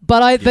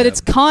 But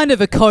it's kind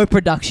of a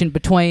co-production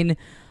between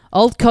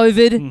old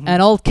COVID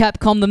and old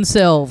Capcom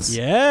themselves.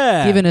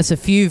 Yeah. Giving us a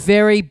few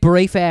very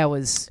brief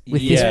hours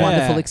with this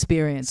wonderful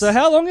experience. So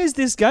how long is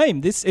this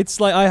game? It's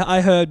like,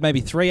 I heard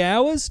maybe 3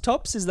 hours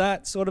tops. Is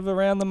that sort of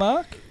around the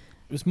mark?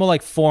 It was more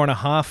like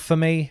 4.5 for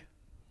me.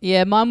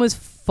 Yeah, mine was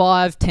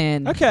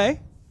 5:10.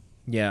 Okay.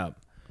 Yeah.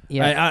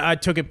 I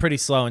took it pretty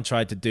slow and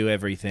tried to do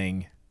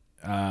everything.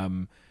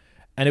 And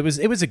it was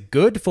a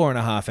good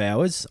 4.5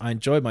 hours. I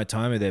enjoyed my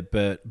time with it,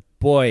 but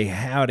boy,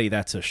 howdy,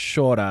 that's a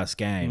short-ass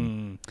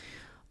game.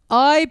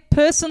 I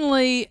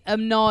personally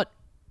am not,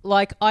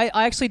 like, I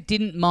actually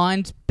didn't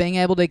mind being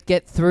able to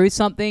get through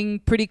something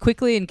pretty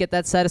quickly and get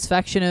that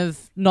satisfaction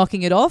of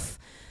knocking it off.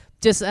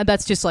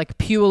 That's just like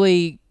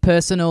purely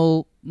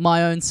personal,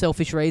 my own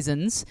selfish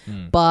reasons.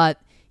 But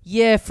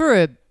yeah, for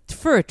a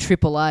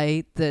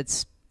AAA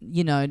that's,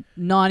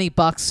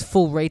 $90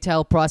 full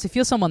retail price, if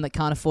you're someone that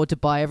can't afford to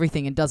buy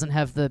everything and doesn't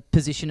have the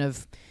position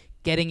of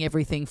getting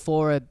everything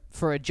for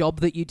a job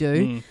that you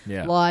do,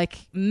 like,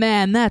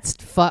 man, that's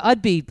I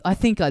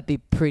think I'd be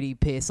pretty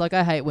pissed. Like,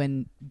 I hate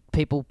when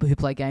people who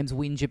play games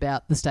whinge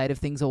about the state of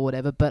things or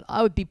whatever, but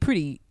I would be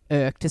pretty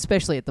irked,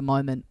 especially at the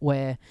moment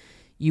where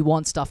you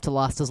want stuff to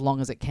last as long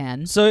as it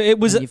can. So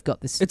you've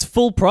got this. It's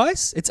full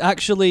price. It's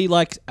actually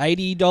like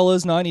 $80,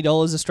 $90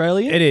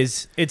 Australian. It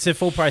is. It's a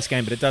full price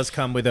game, but it does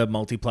come with a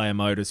multiplayer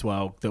mode as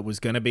well. That was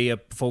going to be a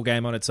full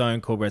game on its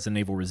own called Resident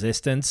Evil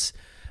Resistance.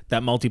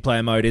 That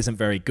multiplayer mode isn't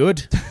very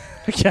good.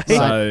 Okay.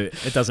 So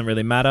it doesn't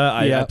really matter.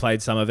 I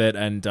played some of it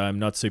and I'm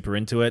not super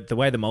into it. The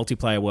way the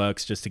multiplayer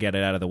works, just to get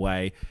it out of the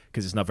way,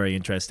 because it's not very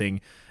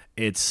interesting,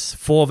 it's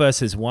 4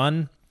 versus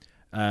 1.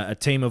 A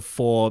team of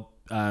 4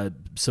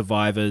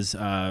 survivors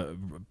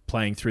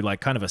playing through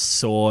like kind of a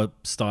Saw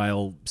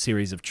style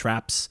series of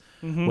traps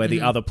where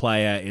the other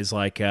player is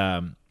like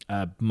a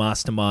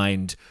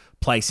mastermind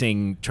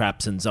placing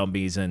traps and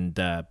zombies and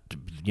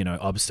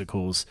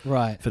obstacles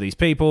for these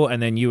people,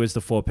 and then you as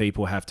the 4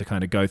 people have to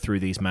kind of go through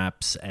these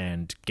maps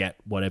and get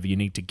whatever you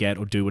need to get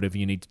or do whatever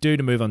you need to do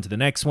to move on to the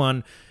next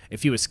one.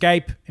 If you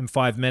escape in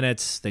 5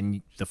 minutes,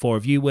 then the 4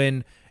 of you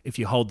win. If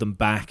you hold them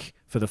back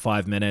for the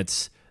 5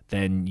 minutes,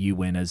 then you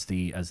win as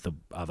the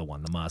other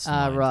one, the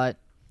mastermind. Right.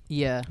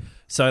 Yeah.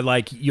 So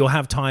like you'll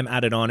have time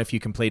added on if you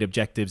complete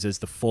objectives as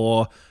the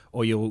 4,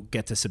 or you'll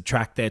get to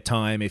subtract their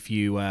time if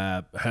you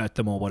hurt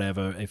them or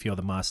whatever if you're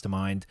the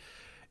mastermind.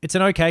 It's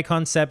an okay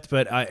concept,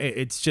 but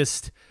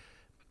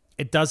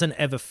it doesn't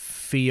ever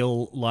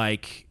feel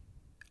like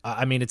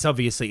I mean, it's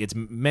obviously it's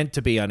meant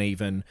to be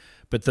uneven,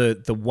 but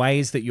the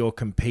ways that you're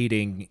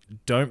competing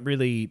don't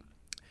really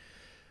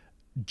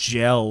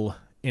gel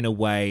in a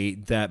way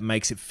that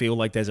makes it feel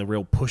like there's a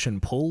real push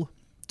and pull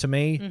to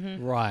me.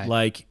 Mm-hmm. Right.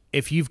 Like,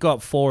 if you've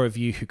got 4 of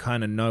you who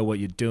kind of know what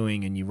you're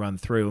doing and you run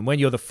through, and when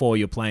you're the 4,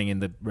 you're playing in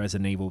the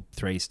Resident Evil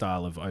 3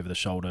 style of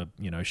over-the-shoulder,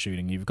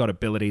 shooting. You've got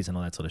abilities and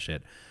all that sort of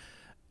shit.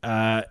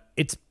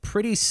 It's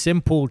pretty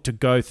simple to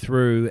go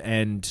through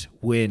and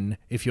win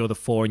if you're the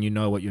 4 and you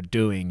know what you're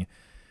doing.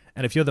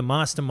 And if you're the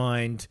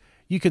mastermind,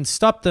 you can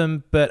stop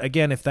them, but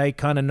again, if they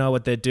kind of know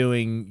what they're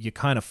doing, you're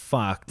kind of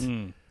fucked.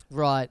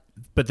 Right.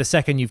 But the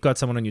second you've got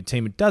someone on your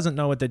team who doesn't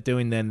know what they're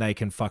doing, then they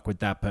can fuck with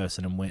that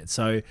person and win.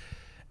 So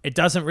it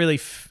doesn't really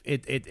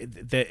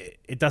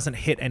it doesn't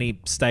hit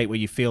any state where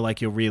you feel like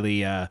you're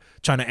really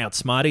trying to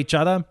outsmart each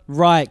other.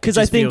 Right, because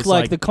I think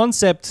like the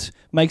concept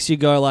makes you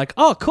go like,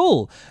 oh,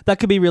 cool, that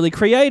could be really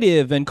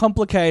creative and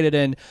complicated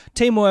and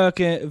teamwork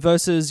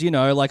versus,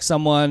 like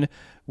someone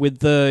with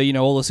the,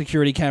 all the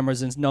security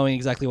cameras and knowing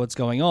exactly what's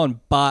going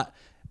on. But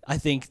I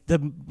think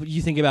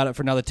you think about it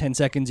for another 10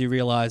 seconds, you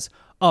realize,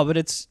 oh, but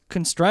it's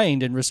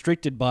constrained and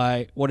restricted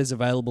by what is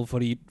available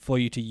for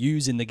you to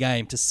use in the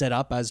game to set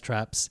up as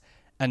traps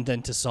and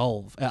then to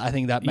solve. I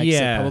think that makes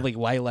it probably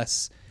way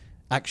less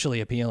actually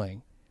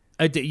appealing.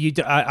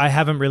 I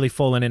haven't really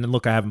fallen in, and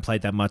look, I haven't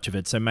played that much of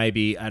it, so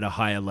maybe at a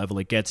higher level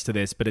it gets to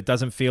this, but it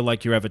doesn't feel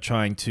like you're ever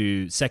trying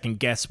to second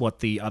guess what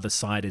the other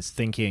side is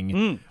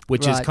thinking,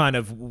 which is kind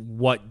of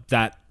what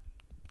that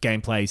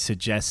gameplay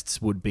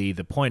suggests would be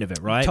the point of it,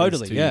 right?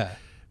 Totally, yeah.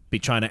 Be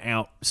trying to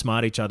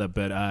outsmart each other,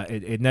 but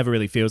it never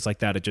really feels like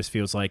that. It just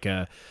feels like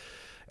a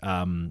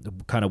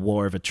kind of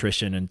war of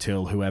attrition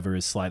until whoever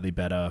is slightly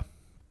better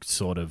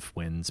sort of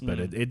wins, but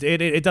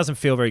it doesn't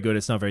feel very good.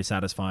 It's not very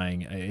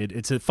satisfying.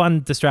 It's a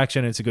fun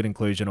distraction. It's a good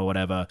inclusion or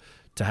whatever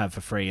to have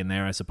for free in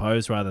there, I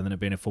suppose, rather than it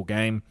being a full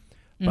game.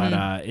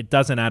 But it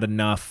doesn't add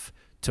enough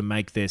to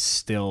make this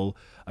still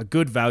a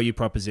good value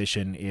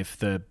proposition if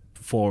the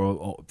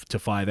 4 to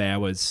 5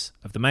 hours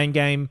of the main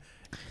game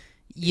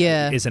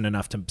isn't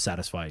enough to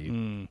satisfy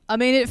you. I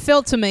mean, it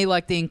felt to me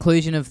like the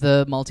inclusion of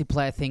the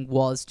multiplayer thing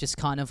was just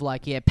kind of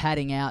like,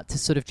 padding out to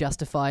sort of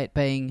justify it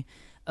being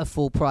a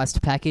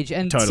full-priced package.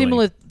 And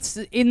similar,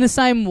 in the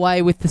same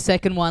way with the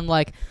second one,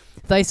 like,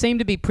 they seem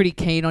to be pretty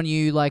keen on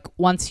you, like,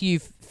 once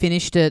you've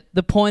finished it,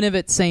 the point of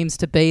it seems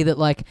to be that,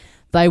 like,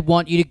 they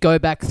want you to go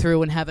back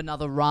through and have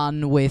another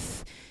run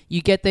with...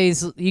 You get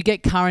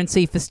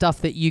currency for stuff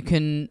that you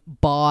can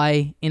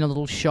buy in a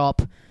little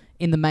shop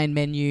in the main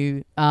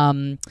menu.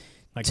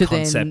 Like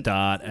concept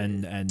art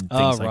and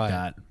things like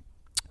that.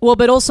 Well,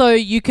 but also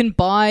you can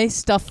buy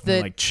stuff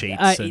that like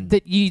cheats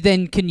that you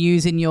then can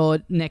use in your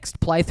next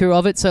playthrough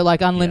of it. So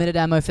like unlimited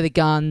ammo for the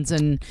guns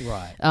and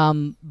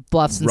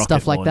bluffs and rocket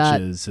stuff like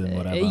that. And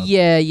whatever.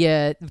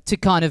 Yeah, to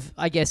kind of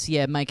make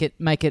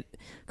it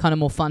kind of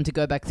more fun to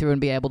go back through and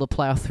be able to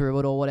plow through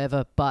it or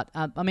whatever. But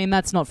I mean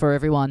that's not for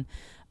everyone.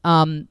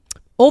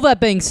 All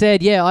that being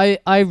said,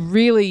 I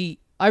really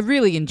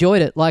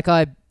enjoyed it. Like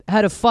I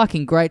had a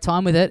fucking great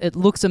time with it. It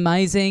looks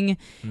amazing.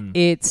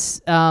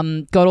 It's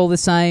got all the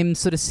same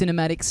sort of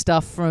cinematic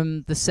stuff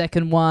from the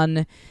second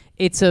one.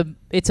 It's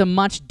a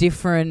much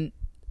different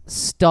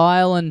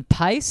style and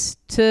pace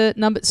to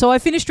number. So I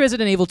finished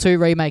Resident Evil 2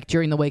 Remake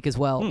during the week as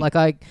well. Like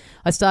I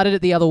started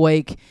it the other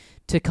week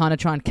to kind of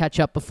try and catch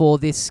up before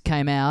this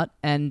came out,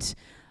 and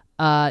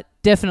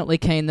definitely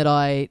keen that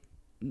I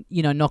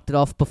knocked it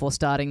off before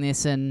starting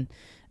this and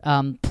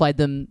played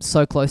them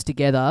so close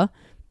together.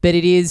 But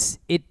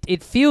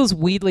it feels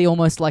weirdly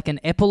almost like an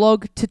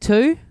epilogue to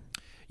 2.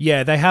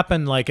 Yeah, they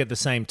happen like at the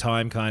same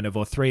time kind of,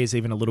 or 3 is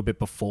even a little bit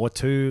before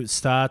 2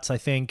 starts, I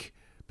think.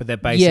 But they're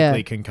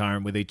basically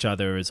concurrent with each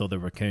other as all the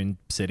Raccoon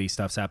City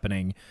stuff's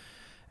happening.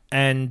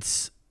 And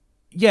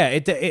yeah,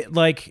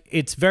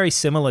 it's very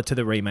similar to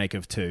the remake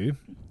of 2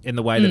 in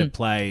the way that it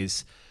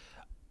plays.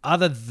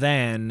 Other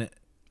than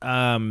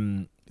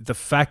the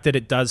fact that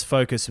it does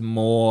focus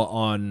more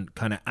on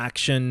kind of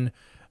action,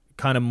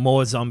 kind of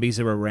more zombies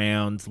are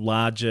around,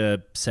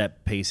 larger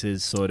set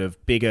pieces, sort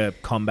of bigger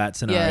combat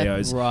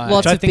scenarios. Yeah, right.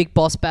 Lots of big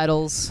boss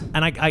battles.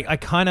 And I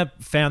kind of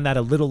found that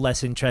a little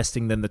less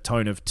interesting than the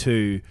tone of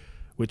 2,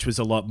 which was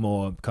a lot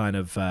more kind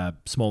of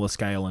smaller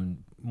scale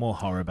and more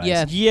horror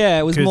based. Yeah,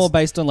 it was more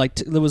based on like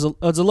there was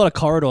a lot of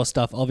corridor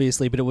stuff,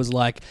 obviously, but it was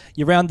like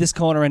you're around this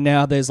corner and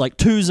now there's like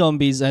 2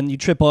 zombies and you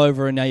trip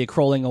over and now you're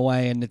crawling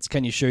away and it's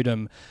can you shoot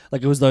them?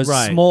 Like it was those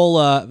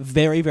smaller,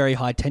 very very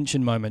high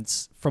tension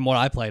moments from what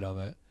I played of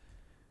it.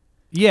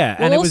 Yeah,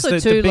 and it was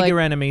the bigger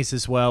enemies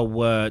as well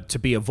were to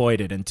be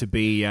avoided and to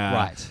be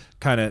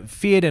kind of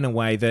feared in a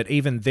way that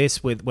even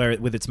this, with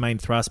its main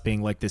thrust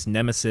being like this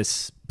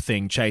nemesis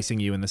thing chasing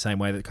you in the same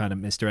way that kind of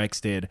Mr.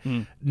 X did,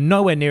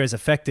 nowhere near as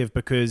effective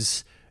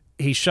because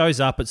he shows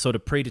up at sort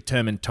of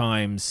predetermined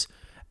times,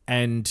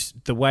 and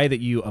the way that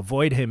you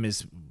avoid him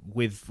is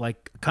with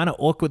like kind of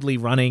awkwardly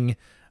running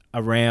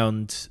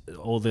around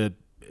all the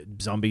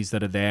zombies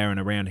that are there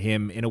and around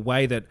him in a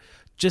way that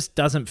just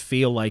doesn't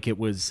feel like it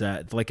was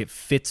like it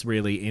fits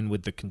really in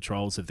with the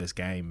controls of this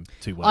game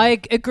too well. I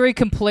agree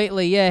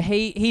completely. Yeah,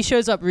 he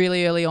shows up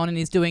really early on and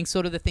he's doing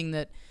sort of the thing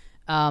that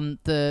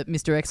the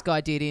Mr. X guy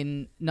did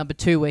in number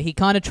 2, where he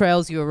kind of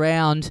trails you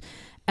around,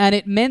 and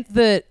it meant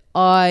that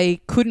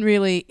I couldn't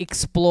really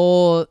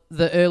explore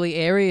the early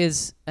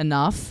areas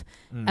enough,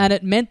 and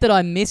it meant that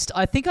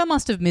I think I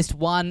must have missed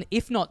 1,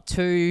 if not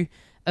 2,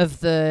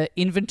 of the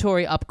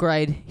inventory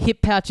upgrade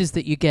hip pouches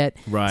that you get.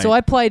 Right. So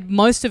I played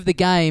most of the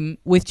game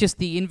with just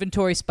the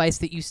inventory space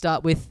that you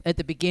start with at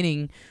the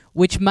beginning,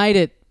 which made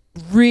it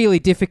really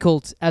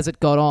difficult as it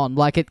got on.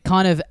 Like, it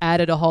kind of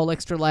added a whole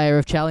extra layer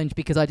of challenge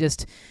because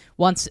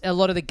once a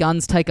lot of the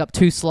guns take up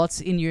 2 slots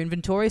in your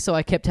inventory, so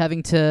I kept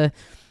having to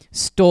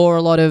store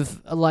a lot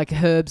of like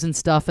herbs and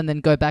stuff and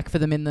then go back for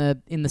them in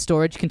the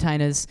storage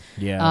containers.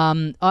 Yeah.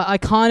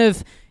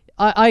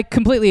 I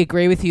completely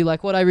agree with you.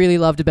 Like, what I really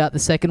loved about the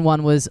second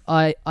one was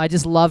I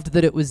just loved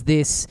that it was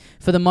this,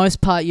 for the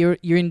most part, you're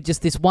in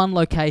just this one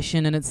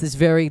location and it's this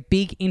very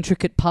big,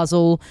 intricate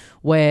puzzle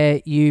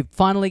where you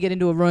finally get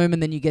into a room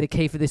and then you get a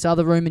key for this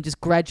other room, and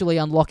just gradually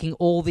unlocking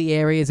all the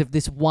areas of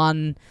this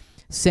one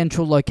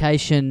central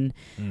location.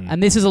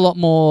 And this is a lot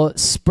more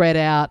spread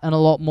out and a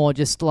lot more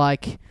just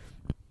like,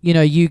 you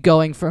know, you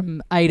going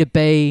from A to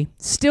B,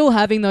 still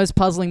having those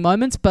puzzling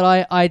moments,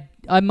 but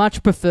I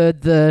much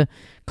preferred the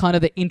kind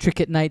of the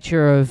intricate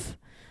nature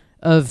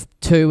of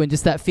 2, and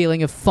just that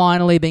feeling of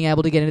finally being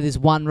able to get into this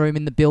one room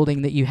in the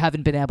building that you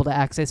haven't been able to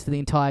access for the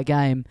entire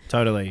game.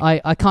 Totally.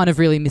 I kind of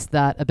really missed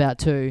that about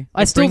 2.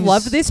 I still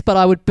loved this,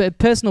 but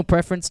personal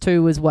preference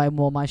 2 was way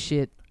more my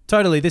shit.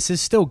 Totally. This is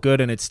still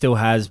good, and it still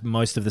has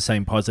most of the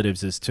same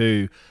positives as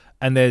 2.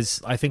 And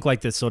there's, I think,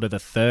 like the sort of the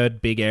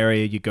third big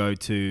area you go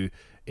to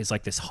is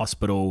like this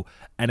hospital,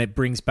 and it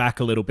brings back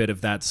a little bit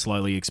of that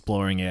slowly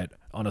exploring it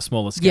on a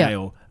smaller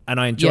scale. Yeah. And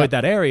I enjoyed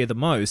that area the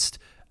most.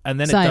 And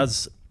then Same. It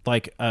does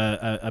like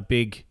a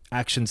big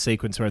action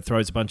sequence where it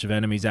throws a bunch of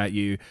enemies at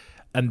you.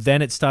 And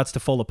then it starts to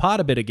fall apart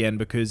a bit again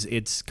because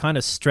it's kind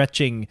of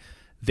stretching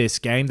this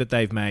game that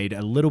they've made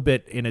a little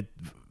bit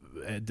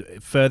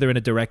further in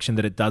a direction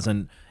that it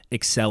doesn't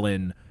excel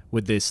in,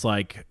 with this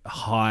like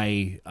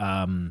high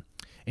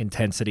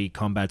intensity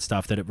combat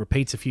stuff that it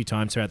repeats a few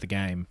times throughout the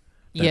game.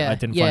 I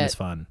didn't find as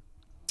fun.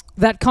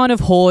 That kind of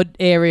horde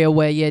area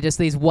where, just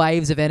these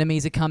waves of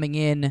enemies are coming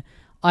in,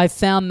 I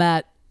found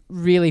that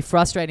really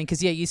frustrating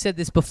because, you said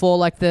this before,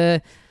 like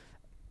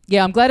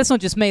I'm glad it's not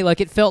just me. Like,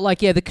 it felt like,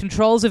 the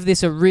controls of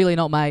this are really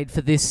not made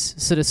for this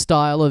sort of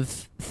style of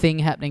thing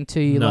happening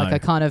to you. No. Like, I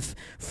kind of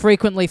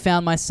frequently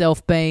found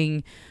myself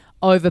being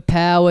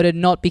overpowered,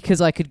 and not because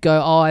I could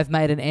go, I've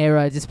made an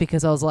error, just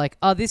because I was like,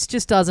 this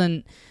just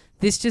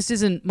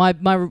isn't my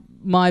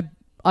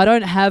I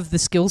don't have the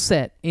skill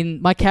set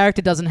my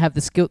character doesn't have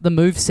the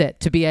move set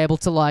to be able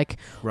to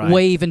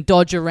weave and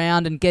dodge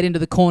around and get into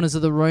the corners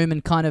of the room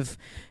and kind of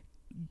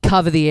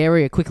cover the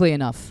area quickly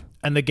enough.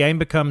 And the game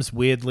becomes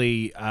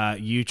weirdly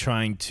you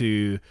trying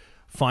to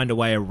find a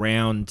way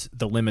around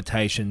the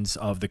limitations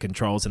of the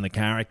controls and the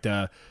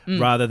character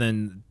rather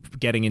than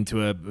getting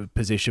into a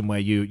position where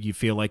you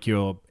feel like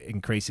you're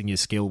increasing your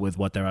skill with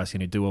what they're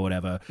asking you to do or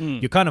whatever.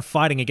 You're kind of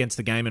fighting against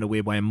the game in a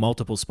weird way in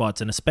multiple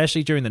spots, and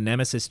especially during the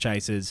Nemesis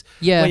chases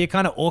where you're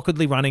kind of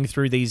awkwardly running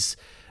through these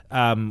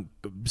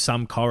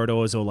some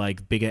corridors or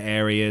like bigger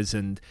areas,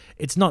 and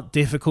it's not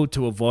difficult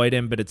to avoid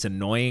him, but it's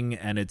annoying,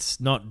 and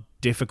it's not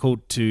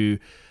difficult to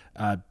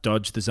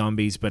dodge the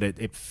zombies, but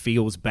it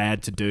feels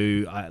bad to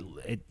do.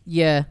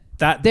 There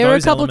are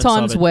a couple of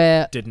times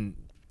where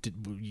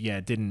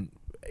didn't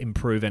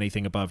improve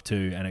anything above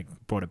 2, and it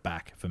brought it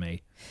back for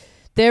me.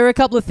 There are a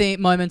couple of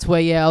moments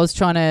where I was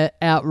trying to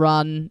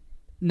outrun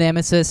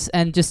Nemesis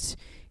and just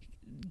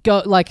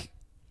go like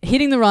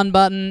hitting the run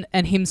button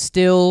and him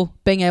still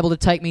being able to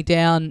take me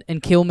down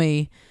and kill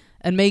me,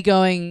 and me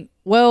going,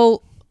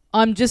 well,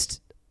 I'm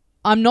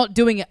not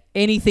doing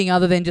anything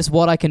other than just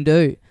what I can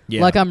do.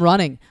 Yeah. Like, I'm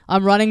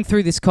running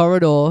through this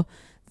corridor.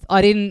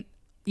 I didn't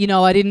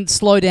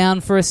slow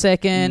down for a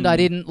second. I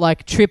didn't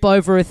trip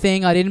over a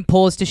thing. I didn't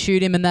pause to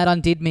shoot him, and that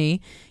undid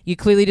me. You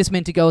clearly just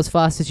meant to go as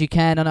fast as you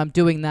can, and I'm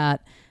doing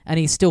that, and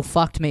he still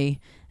fucked me.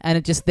 And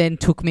it just then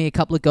took me a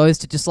couple of goes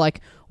to just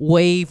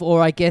weave,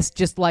 or I guess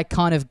just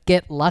kind of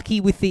get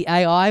lucky with the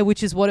AI,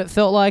 which is what it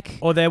felt like.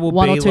 Or there will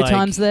one be or two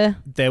times there.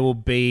 There will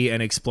be an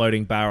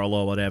exploding barrel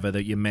or whatever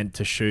that you're meant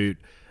to shoot,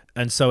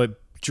 and so it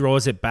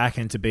draws it back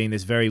into being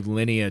this very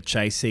linear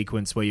chase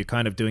sequence where you're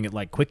kind of doing it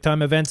like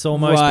QuickTime events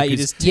almost. Right, you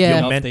just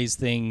ticking off these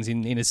things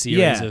in a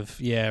series of...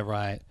 Yeah,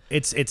 right.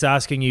 It's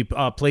asking you,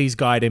 please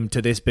guide him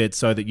to this bit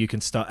so that you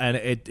can start... And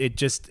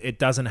it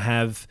doesn't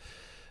have...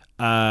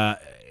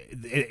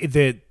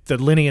 the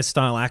linear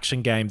style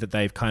action game that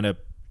they've kind of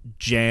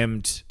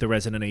jammed the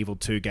Resident Evil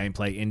 2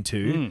 gameplay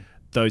into...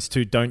 Those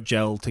two don't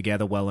gel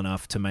together well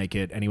enough to make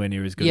it anywhere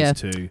near as good as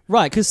 2.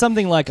 Right, because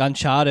something like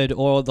Uncharted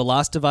or The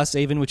Last of Us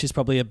even, which is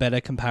probably a better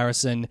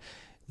comparison,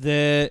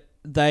 they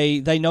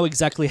know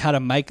exactly how to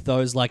make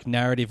those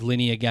narrative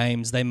linear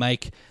games. They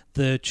make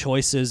the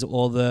choices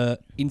or the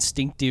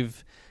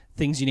instinctive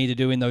things you need to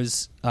do in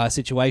those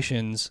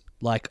situations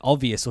like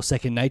obvious or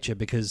second nature,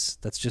 because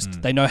that's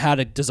just they know how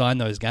to design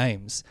those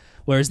games.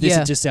 Whereas this,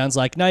 it just sounds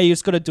like, no, you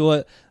just got to do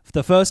it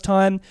the first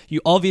time.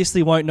 You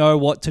obviously won't know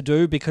what to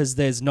do because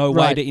there's no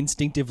way to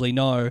instinctively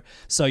know.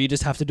 So you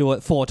just have to do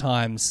it 4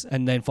 times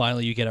and then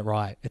finally you get it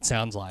right, it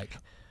sounds like.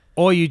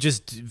 Or you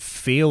just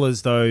feel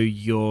as though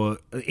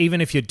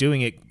even if you're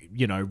doing it,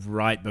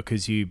 right,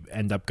 because you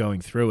end up going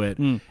through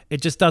it,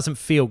 it just doesn't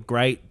feel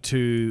great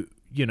to,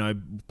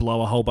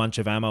 blow a whole bunch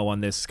of ammo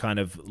on this kind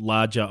of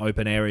larger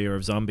open area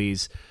of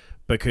zombies,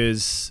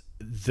 because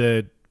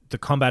the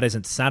combat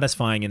isn't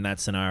satisfying in that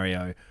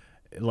scenario.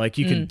 Like,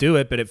 you can do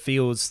it, but it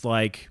feels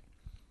like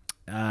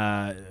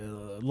something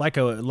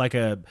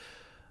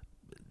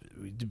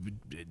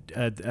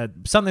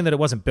that it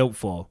wasn't built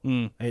for.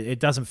 It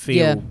doesn't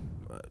feel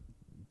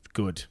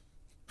good.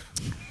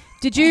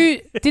 Did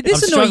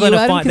this annoy you,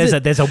 Adam?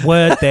 There's a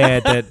word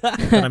there that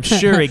I'm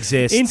sure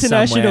exists.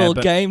 International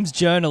games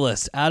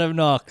journalist Adam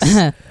Knox,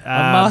 a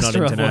master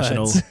not of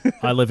international. words.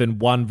 I live in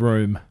one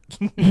room.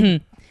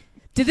 Did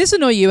this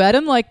annoy you,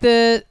 Adam? Like,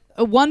 the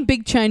one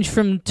big change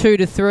from 2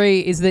 to 3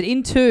 is that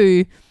in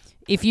 2,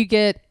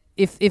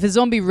 if a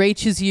zombie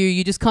reaches you,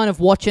 you just kind of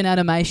watch an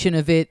animation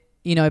of it,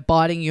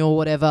 biting you or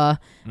whatever.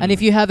 And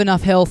if you have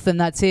enough health, then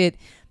that's it.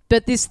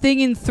 But this thing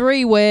in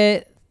 3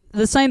 where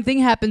the same thing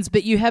happens,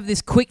 but you have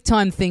this quick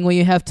time thing where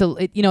you have to,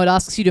 it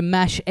asks you to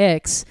mash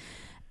X,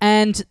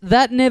 and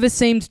that never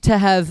seemed to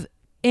have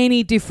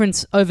any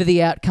difference over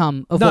the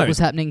outcome of what was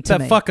happening to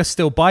me. That fucker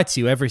still bites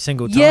you every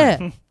single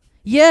time.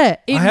 Yeah.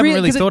 I haven't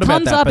really thought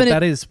about that, but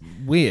that is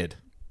weird.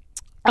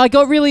 I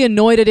got really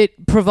annoyed at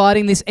it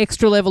providing this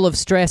extra level of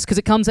stress, because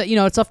it comes at,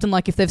 it's often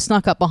like if they've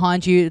snuck up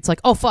behind you, it's like,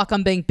 oh fuck,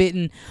 I'm being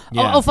bitten.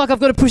 Yeah. Oh fuck, I've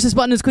got to push this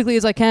button as quickly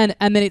as I can,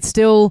 and then it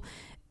still,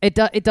 it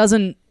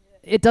doesn't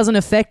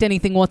affect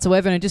anything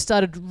whatsoever, and it just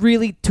started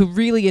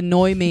really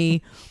annoy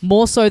me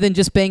more so than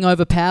just being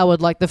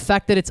overpowered. Like, the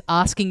fact that it's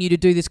asking you to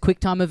do this quick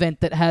time event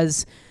that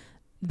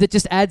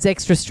just adds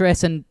extra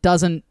stress and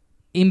doesn't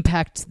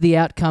impact the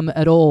outcome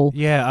at all.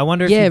 Yeah, I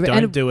wonder if you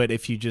don't do it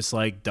if you just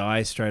like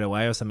die straight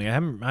away or something.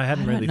 I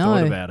hadn't really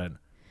thought about it.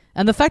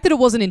 And the fact that it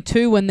wasn't in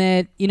 2 when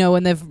they're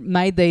when they've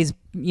made these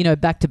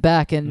back to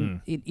back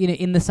and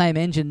in the same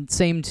engine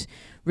seemed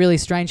really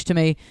strange to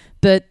me.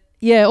 But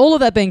yeah, all of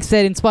that being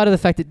said, in spite of the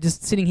fact that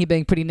just sitting here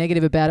being pretty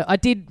negative about it, I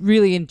did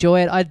really enjoy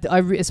it. I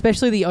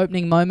especially the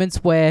opening moments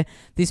where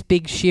this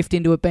big shift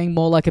into it being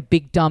more like a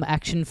big dumb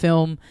action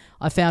film,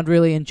 I found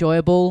really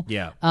enjoyable.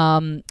 Yeah.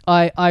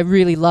 I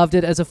really loved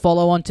it as a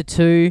follow-on to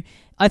 2.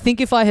 I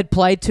think if I had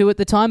played 2 at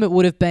the time, it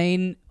would have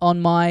been on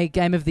my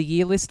Game of the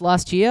Year list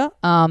last year.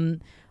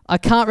 I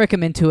can't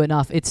recommend 2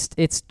 enough.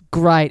 It's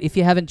great. If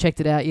you haven't checked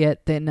it out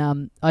yet,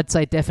 then I'd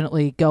say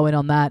definitely go in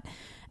on that.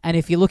 And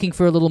if you're looking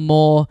for a little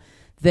more,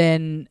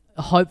 then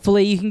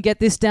hopefully you can get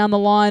this down the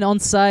line on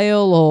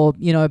sale or,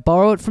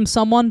 borrow it from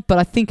someone. But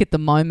I think at the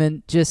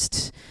moment,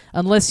 just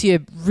unless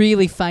you're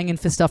really fanging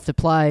for stuff to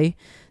play,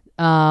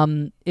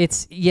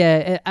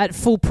 at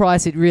full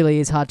price, it really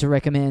is hard to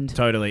recommend.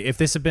 Totally. If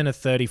this had been a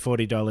 $30,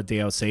 $40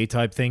 DLC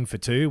type thing for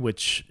 2,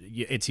 which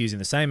it's using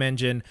the same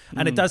engine,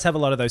 and it does have a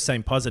lot of those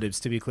same positives,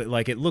 to be clear.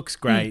 Like, it looks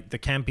great. The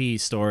campy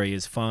story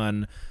is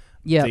fun.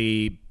 Yeah.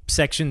 The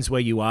sections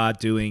where you are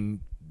doing,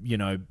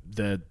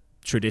 the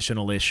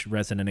traditional-ish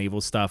Resident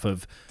Evil stuff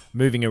of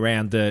moving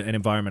around an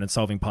environment and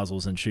solving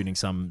puzzles and shooting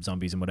some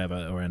zombies and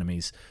whatever, or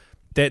enemies.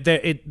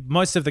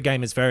 Most of the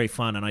game is very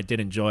fun, and I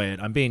did enjoy it.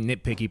 I'm being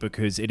nitpicky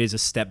because it is a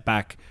step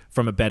back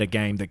from a better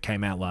game that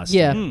came out last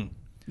year.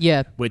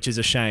 Yeah. Which is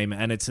a shame,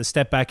 and it's a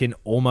step back in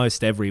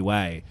almost every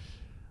way.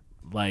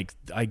 Like,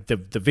 the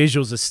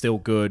visuals are still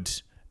good,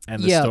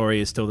 and the story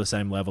is still the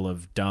same level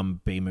of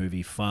dumb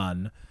B-movie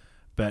fun,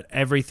 but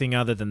everything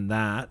other than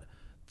that,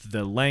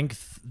 the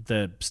length,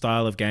 the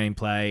style of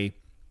gameplay,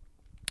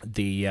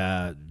 the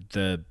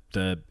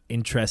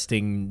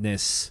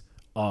interestingness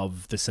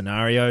of the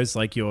scenarios,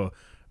 like you're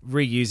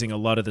reusing a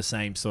lot of the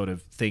same sort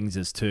of things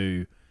as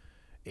 2,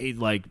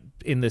 like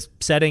in the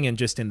setting and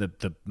just in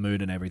the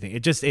mood and everything.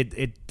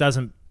 It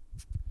doesn't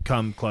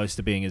come close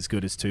to being as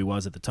good as 2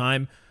 was at the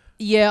time.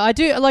 Yeah, I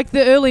do. Like,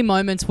 the early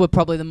moments were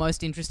probably the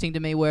most interesting to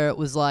me, where it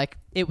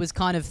was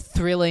kind of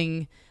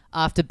thrilling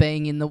after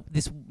being in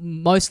this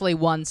mostly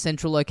one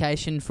central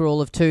location for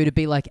all of 2 to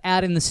be like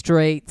out in the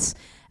streets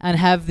and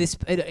have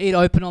it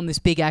open on this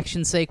big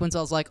action sequence.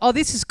 I was like, oh,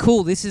 this is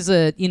cool. This is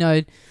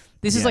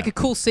is like a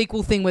cool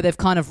sequel thing where they've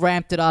kind of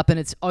ramped it up and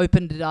it's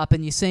opened it up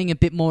and you're seeing a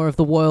bit more of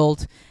the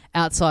world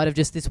outside of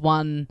just this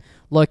one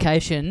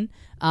location.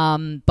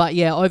 But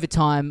yeah, over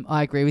time,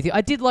 I agree with you.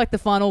 I did like the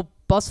final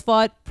boss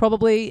fight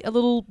probably a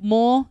little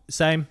more.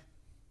 Same.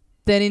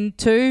 Than in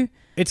 2.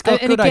 It's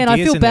got and good again,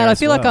 ideas I feel in bad. there I as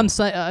feel well.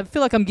 I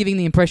feel like I'm giving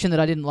the impression that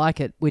I didn't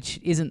like it, which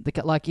isn't the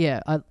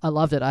I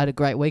loved it. I had a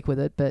great week with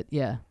it, but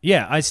yeah.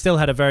 Yeah, I still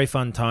had a very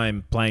fun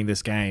time playing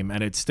this game,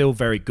 and it's still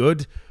very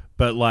good.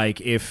 But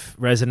like, if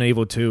Resident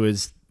Evil 2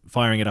 is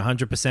firing at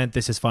 100%,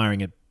 this is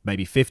firing at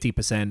maybe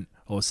 50%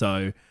 or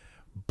so.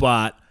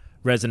 But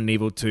Resident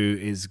Evil 2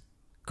 is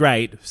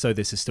great, so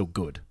this is still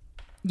good.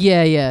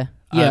 Yeah.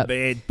 Yeah.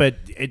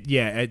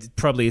 It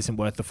probably isn't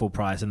worth the full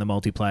price, and the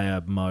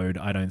multiplayer mode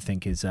I don't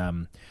think is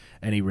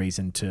any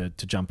reason to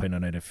jump in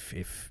on it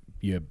if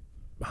you're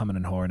humming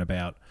and hawing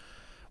about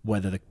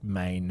whether the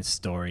main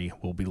story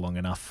will be long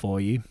enough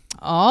for you.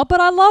 Oh, but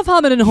I love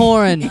humming and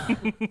hawing.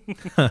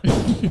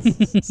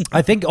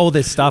 I think all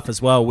this stuff as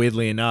well,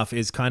 weirdly enough,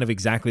 is kind of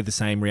exactly the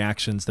same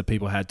reactions that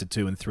people had to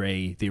 2 and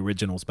 3, the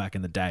originals back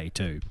in the day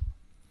too.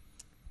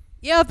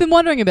 Yeah, I've been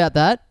wondering about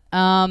that.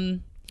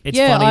 It's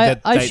funny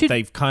that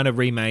they've kind of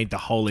remade the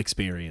whole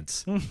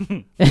experience.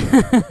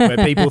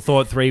 Where people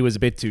thought 3 was a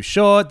bit too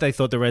short. They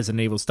thought the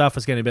Resident Evil stuff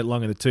was getting a bit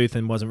long in the tooth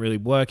and wasn't really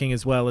working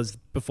as well as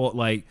before.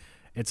 Like,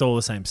 it's all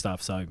the same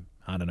stuff. So,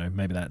 I don't know.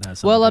 Maybe that has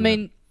something Well, to I do with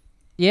mean,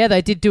 yeah,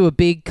 they did do a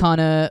big kind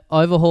of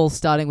overhaul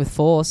starting with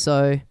 4,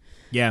 so...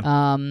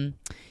 Yeah.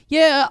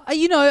 Yeah,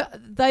 you know,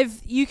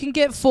 you can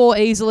get 4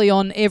 easily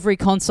on every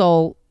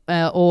console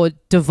or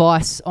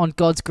device on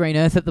God's green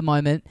earth at the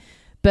moment.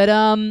 But,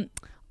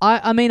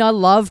 I mean, I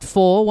loved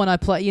 4 when I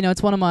play. You know,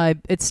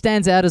 it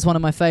stands out as one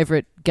of my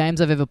favorite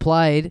games I've ever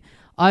played.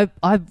 I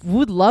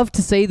would love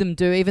to see them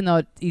do, even though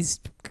it is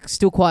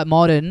still quite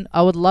modern,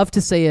 I would love to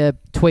see a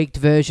tweaked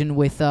version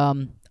with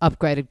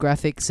upgraded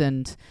graphics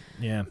and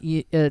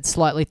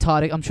slightly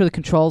tighter. I'm sure the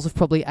controls have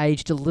probably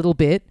aged a little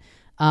bit.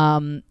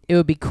 It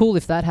would be cool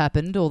if that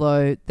happened,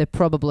 although they're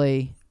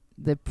probably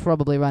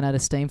run out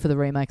of steam for the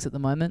remakes at the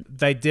moment.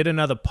 They did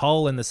another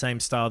poll in the same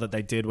style that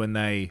they did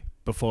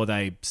before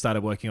they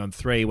started working on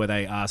 3, where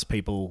they asked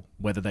people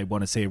whether they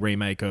want to see a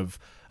remake of,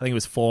 I think it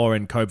was 4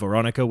 and Code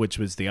Veronica, which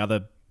was the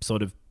other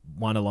sort of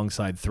one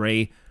alongside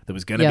 3 that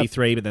was going to be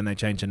 3, but then they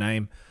changed the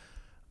name.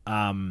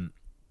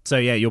 So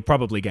yeah, you'll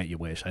probably get your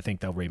wish. I think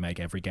they'll remake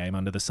every game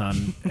under the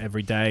sun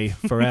every day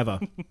forever.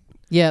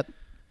 Yep,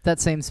 that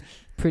seems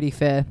pretty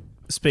fair.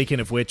 Speaking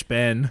of which,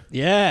 Ben.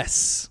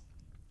 Yes.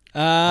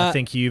 I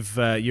think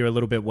you're a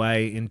little bit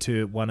way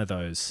into one of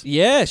those.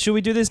 Yeah, should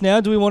we do this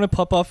now? Do we want to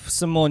pop off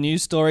some more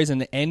news stories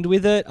and end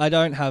with it? I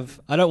don't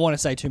want to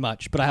say too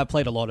much, but I have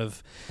played a lot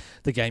of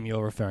the game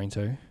you're referring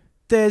to.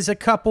 There's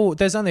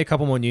only a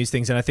couple more news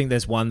things, and I think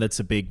there's one that's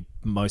a big,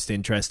 most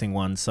interesting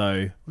one.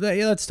 So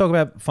yeah, let's talk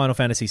about Final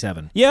Fantasy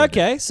VII. Yeah,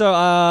 okay. So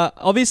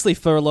obviously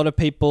for a lot of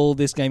people,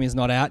 this game is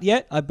not out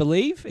yet, I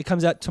believe. It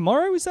comes out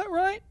tomorrow, is that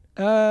right?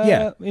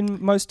 Yeah.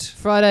 In most...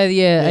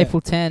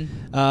 April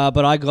 10.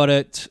 But I got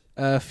it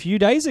a few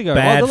days ago.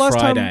 Bad the last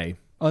Friday,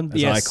 time,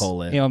 as I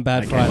call it. Yeah, on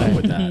Bad I Friday. came up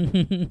with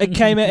that. It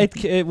came.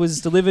 It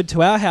was delivered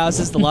to our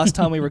houses the last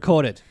time we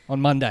recorded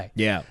on Monday.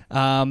 Yeah.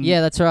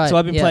 Yeah, that's right. So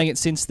I've been playing it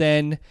since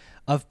then.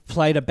 I've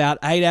played about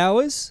 8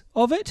 hours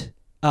of it,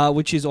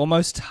 which is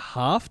almost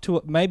half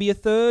to maybe a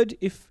third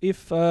if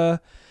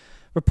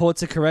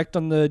reports are correct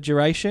on the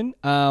duration.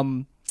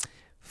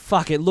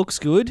 It looks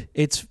good.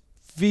 It's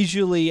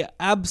visually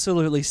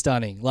absolutely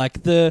stunning.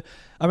 Like I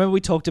remember when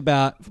we talked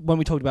about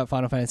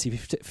Final Fantasy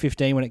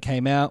 15 when it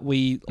came out,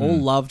 we all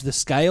loved the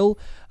scale,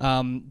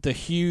 the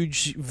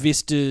huge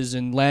vistas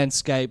and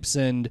landscapes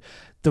and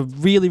the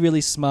really,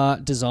 really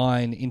smart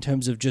design in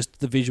terms of just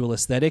the visual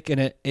aesthetic.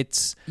 And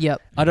it's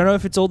I don't know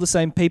if it's all the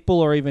same people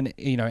or even,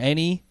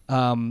 any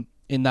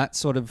in that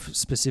sort of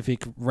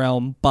specific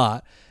realm,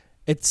 but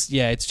it's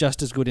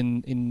just as good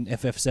in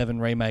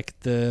FF7 Remake.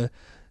 The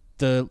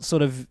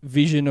sort of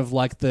vision of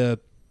like the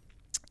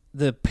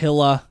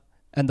pillar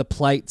and the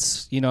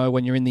plates,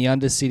 when you're in the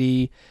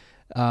Undercity,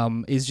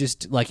 is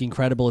just like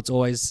incredible. It's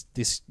always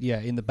this,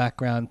 in the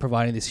background,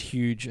 providing this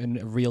huge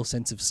and real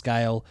sense of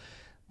scale.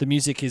 The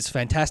music is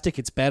fantastic.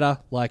 It's better.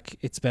 Like,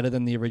 it's better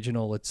than the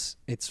original. It's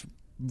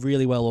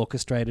really well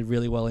orchestrated,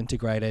 really well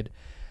integrated.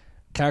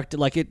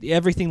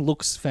 Everything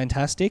looks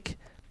fantastic.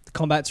 The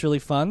combat's really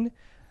fun.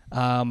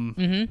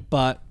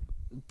 But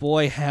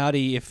boy,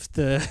 howdy, if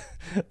the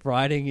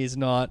writing is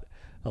not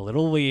a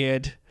little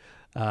weird,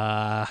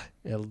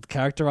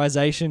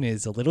 characterization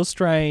is a little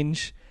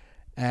strange,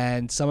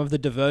 and some of the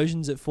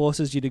diversions it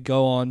forces you to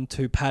go on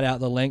to pad out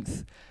the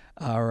length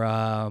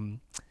are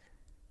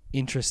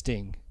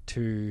interesting,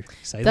 to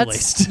say the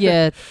least.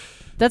 Yeah,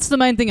 that's the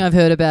main thing I've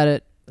heard about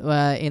it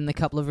in the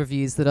couple of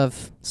reviews that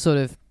I've sort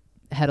of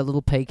had a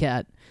little peek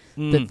at.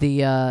 That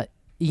the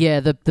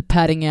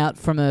padding out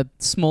from a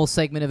small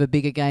segment of a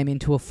bigger game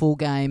into a full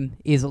game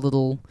is a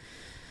little,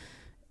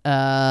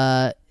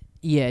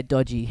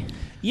 dodgy.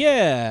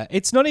 Yeah,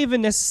 it's not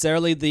even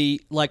necessarily the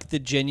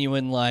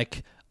genuine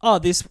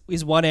this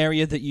is one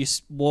area that you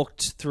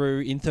walked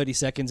through in 30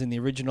 seconds in the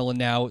original, and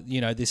now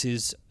this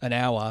is an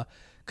hour.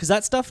 Because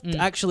that stuff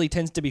actually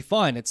tends to be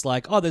fine. It's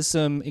like, there's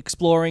some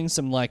exploring,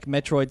 some like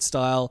Metroid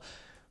style,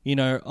 you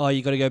got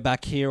to go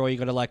back here, or you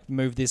got to like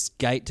move this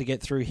gate to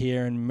get through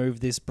here and move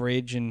this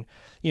bridge, and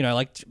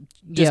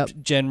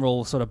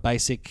general sort of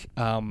basic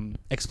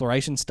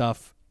exploration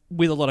stuff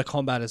with a lot of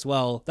combat as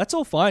well. That's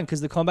all fine because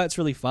the combat's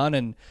really fun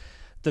and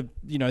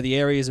the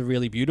areas are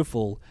really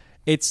beautiful.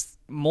 It's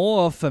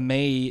more for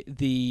me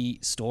the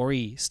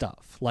story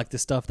stuff, like the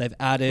stuff they've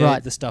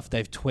added, the stuff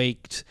they've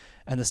tweaked,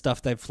 and the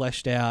stuff they've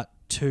fleshed out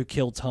to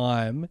kill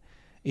time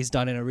is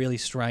done in a really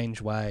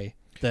strange way.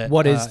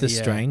 What is the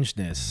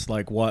strangeness?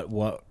 Like what?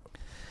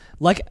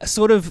 like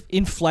sort of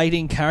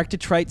inflating character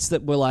traits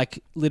that were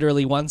like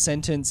literally one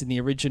sentence in the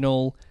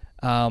original.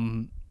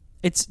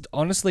 It's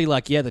honestly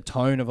like, yeah, the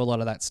tone of a lot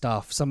of that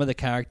stuff. Some of the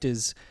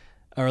characters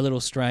are a little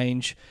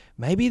strange.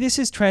 Maybe this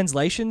is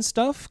translation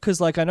stuff,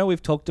 because like I know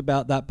we've talked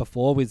about that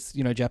before with,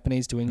 you know,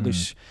 Japanese to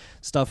English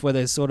stuff, where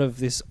there's sort of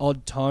this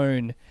odd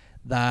tone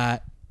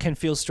that can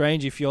feel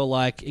strange if you're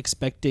like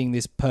expecting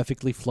this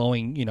perfectly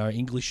flowing, you know,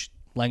 English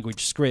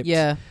language script.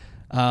 Yeah.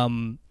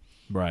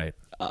 Right.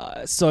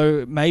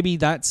 So maybe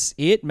that's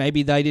it.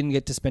 Maybe they didn't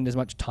get to spend as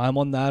much time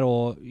on that,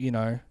 or, you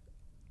know,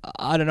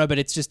 I don't know, but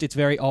it's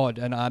very odd,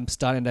 and I'm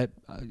starting to...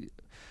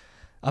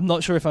 I'm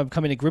not sure if I'm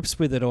coming to grips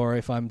with it or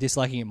if I'm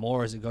disliking it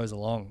more as it goes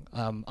along.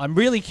 I'm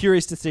really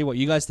curious to see what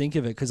you guys think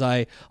of it, because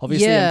I'm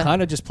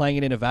kind of just playing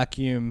it in a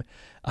vacuum.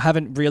 I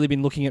haven't really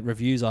been looking at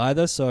reviews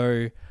either,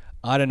 so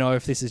I don't know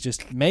if this is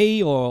just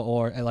me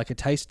or like a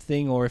taste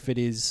thing, or if it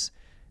is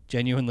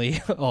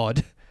genuinely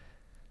odd.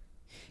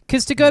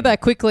 Because to go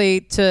back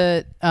quickly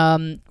to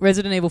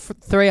Resident Evil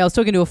 3, I was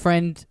talking to a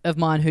friend of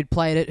mine who'd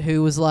played it,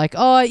 who was like,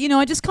 oh, you know,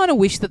 I just kind of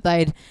wish that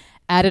they'd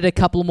added a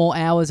couple more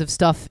hours of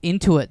stuff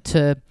into it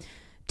to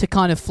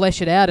kind of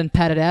flesh it out and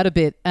pad it out a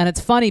bit. And it's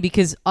funny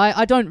because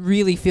I don't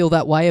really feel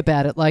that way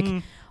about it. Like,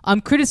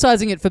 I'm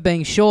criticizing it for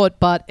being short,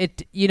 but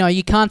it, you know,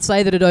 you can't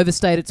say that it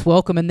overstayed its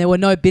welcome, and there were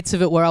no bits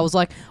of it where I was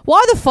like,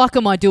 why the fuck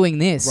am I doing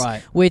this?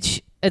 Right.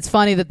 Which, it's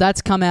funny that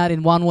that's come out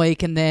in 1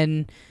 week, and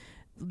then,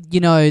 you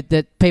know,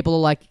 that people are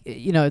like,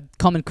 you know,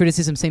 common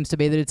criticism seems to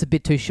be that it's a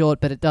bit too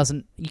short, but it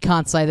doesn't, you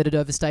can't say that it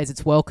overstays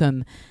its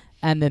welcome.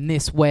 And then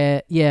this,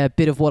 where, yeah, a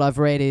bit of what I've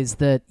read is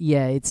that,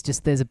 yeah, it's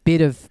just, there's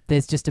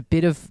just a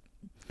bit of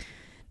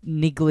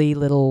niggly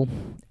little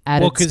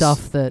added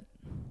stuff that...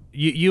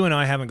 You and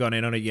I haven't gone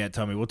in on it yet,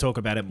 Tommy. We'll talk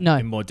about it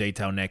in more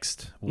detail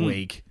next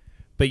week.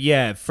 But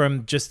yeah,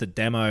 from just the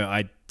demo,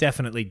 I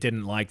definitely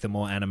didn't like the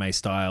more anime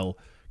style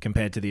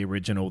compared to the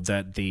original,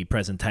 that the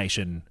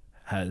presentation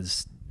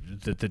has...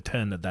 The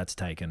turn that's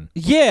taken.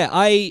 Yeah,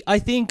 I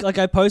think, like,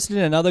 I posted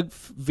in another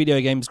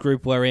video games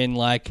group wherein,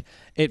 like,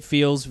 it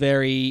feels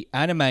very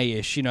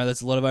anime-ish. You know,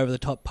 there's a lot of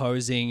over-the-top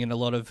posing and a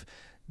lot of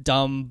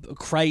dumb,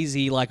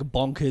 crazy, like,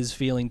 bonkers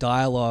feeling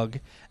dialogue.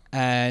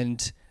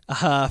 And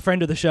a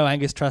friend of the show,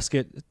 Angus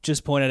Truscott,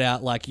 just pointed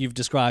out, like, you've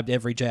described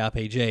every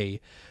JRPG,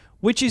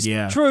 which is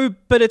true,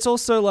 but it's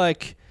also,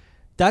 like,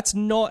 that's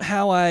not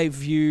how I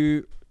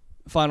view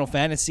Final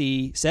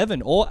Fantasy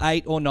 7 or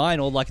 8 or 9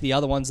 or like the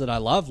other ones that I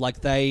love.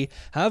 Like, they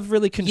have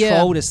really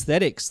controlled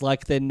aesthetics.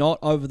 Like, they're not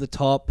over the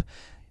top.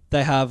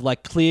 They have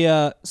like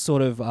clear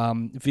sort of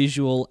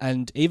visual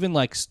and even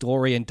like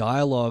story and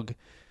dialogue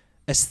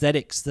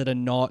aesthetics that are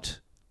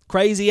not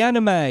crazy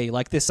anime.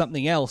 Like, there's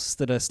something else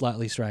that are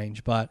slightly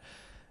strange, but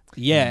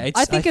yeah, it's,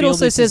 I think it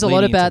also says a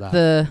lot about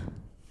the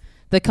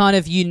kind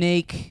of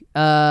unique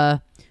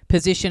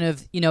position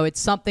of, you know, it's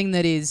something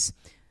that is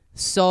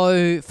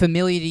so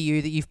familiar to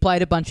you that you've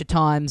played a bunch of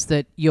times,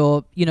 that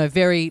you're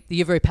very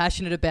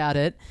passionate about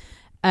it,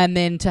 and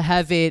then to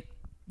have it,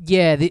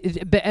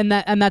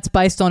 and that's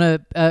based on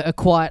a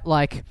quite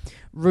like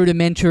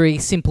rudimentary,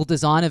 simple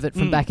design of it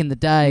from back in the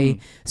day.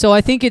 So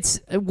I think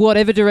it's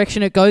whatever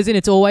direction it goes in,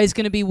 it's always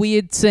going to be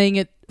weird seeing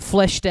it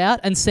fleshed out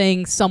and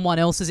seeing someone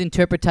else's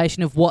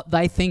interpretation of what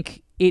they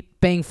think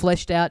it being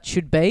fleshed out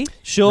should be.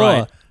 Sure.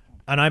 Right.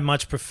 And I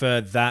much prefer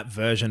that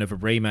version of a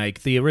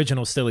remake. The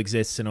original still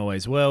exists and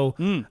always will.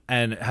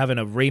 And having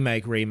a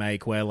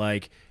remake where,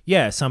 like,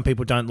 yeah, some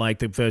people don't like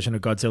the version of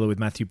Godzilla with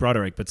Matthew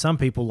Broderick, but some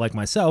people, like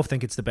myself,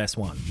 think it's the best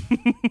one.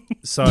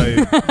 So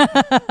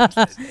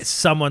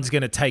someone's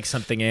going to take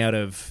something out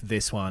of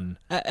this one.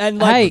 And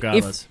like,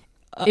 regardless.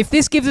 If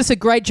this gives us a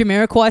great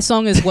Jamiroquai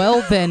song as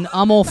well, then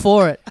I'm all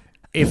for it.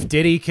 If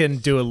Diddy can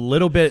do a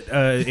little bit,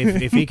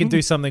 if he can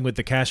do something with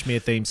the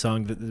Kashmir the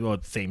song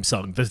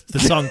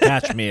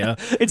Kashmir.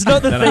 It's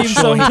not the theme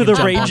song to the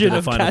region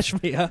of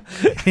Kashmir.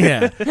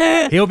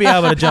 Yeah, he'll be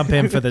able to jump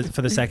in for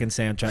the second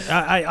soundtrack.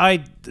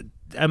 I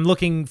am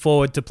looking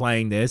forward to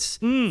playing this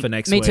for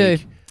next week. Me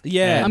too.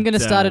 Yeah, I'm going to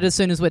start it as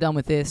soon as we're done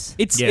with this.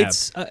 It's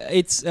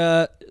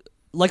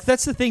like,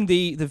 that's the thing.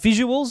 The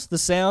visuals, the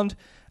sound,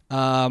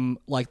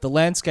 like the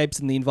landscapes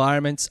and the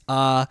environments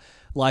are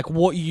like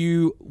what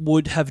you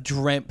would have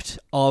dreamt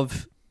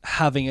of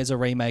having as a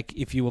remake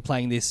if you were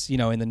playing this, you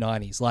know, in the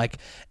 90s. Like,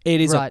 it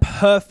is a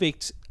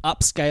perfect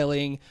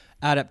upscaling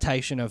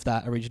adaptation of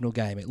that original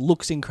game. It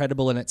looks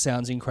incredible and it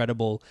sounds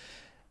incredible.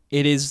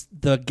 It is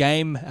the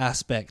game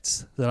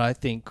aspects that I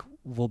think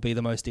will be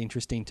the most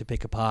interesting to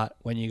pick apart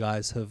when you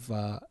guys have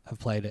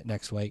played it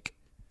next week.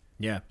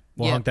 Yeah,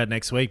 we'll honk that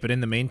next week. But in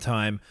the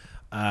meantime,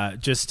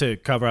 just to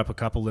cover up a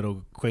couple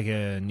little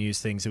quicker news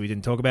things that we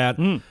didn't talk about,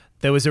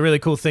 there was a really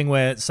cool thing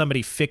where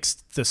somebody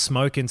fixed the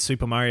smoke in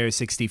Super Mario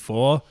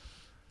 64.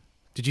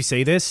 Did you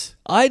see this?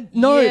 You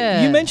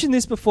mentioned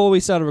this before we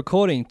started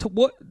recording.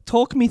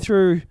 Talk me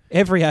through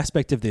every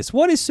aspect of this.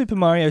 What is Super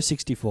Mario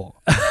 64?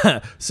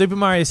 Super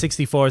Mario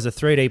 64 is a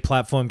 3D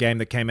platform game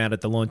that came out at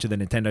the launch of the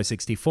Nintendo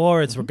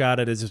 64. It's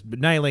regarded as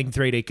nailing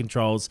 3D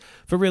controls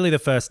for really the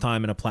first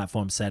time in a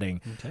platform setting.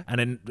 Okay.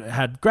 And it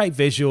had great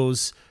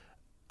visuals.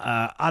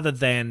 other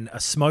than a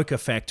smoke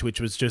effect, which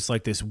was just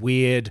like this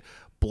weird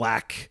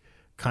black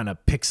kind of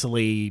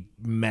pixely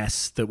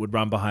mess that would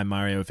run behind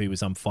Mario if he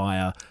was on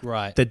fire.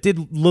 Right. That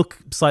did look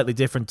slightly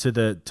different to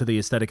the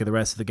aesthetic of the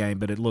rest of the game,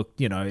 but it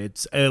looked,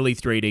 it's early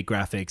 3D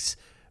graphics.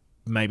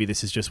 Maybe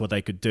this is just what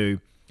they could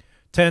do.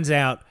 Turns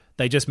out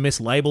they just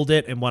mislabeled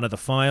it in one of the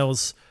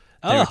files.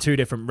 There are two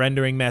different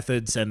rendering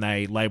methods, and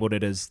they labeled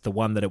it as the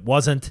one that it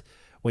wasn't.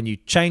 When you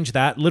change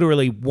that,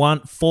 literally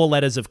 4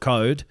 letters of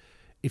code,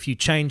 if you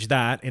change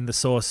that in the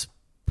source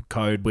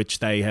code, which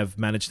they have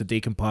managed to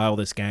decompile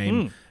this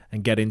game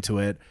and get into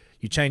it,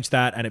 you change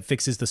that and it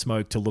fixes the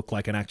smoke to look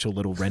like an actual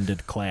little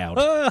rendered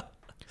cloud.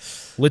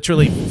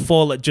 Literally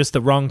just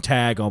the wrong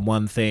tag on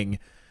one thing.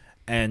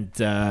 And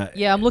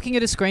I'm looking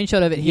at a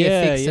screenshot of it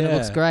here fixed and it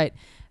looks great.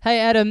 Hey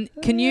Adam,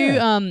 can you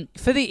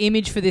for the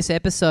image for this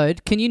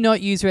episode, can you not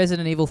use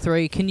Resident Evil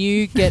 3? Can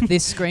you get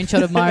this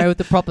screenshot of Mario with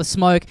the proper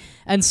smoke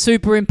and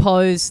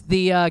superimpose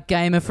the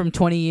gamer from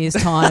 20 years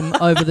time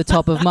over the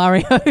top of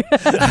Mario?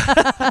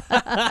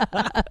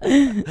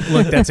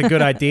 Look, that's a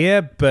good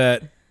idea,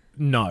 but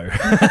no.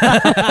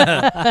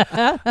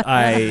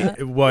 I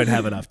won't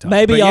have enough time.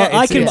 Maybe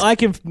I can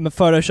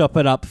Photoshop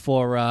it up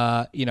for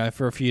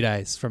for a few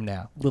days from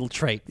now. Little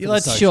treat.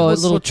 We'll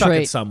chuck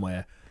treat it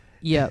somewhere.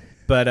 Yeah.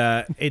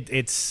 But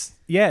it's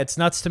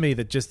nuts to me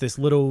that just this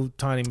little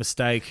tiny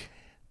mistake.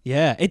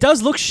 Yeah, it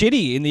does look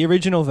shitty in the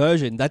original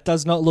version. That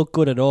does not look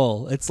good at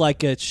all. It's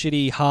like a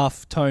shitty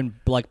half-tone,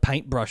 like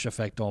paintbrush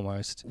effect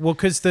almost. Well,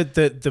 because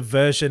the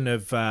version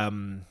of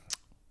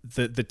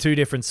the two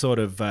different sort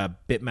of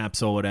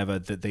bitmaps or whatever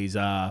that these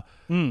are,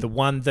 the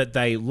one that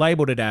they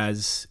labeled it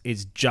as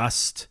is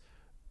just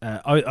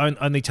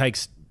only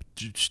takes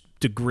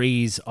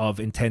degrees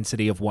of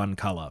intensity of one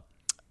color.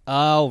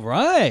 Oh,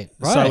 right.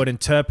 So it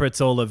interprets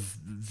all of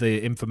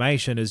the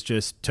information as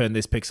just turn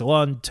this pixel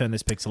on, turn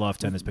this pixel off,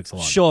 turn this pixel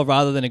on. Sure,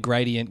 rather than a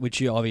gradient, which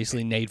you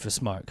obviously need for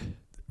smoke.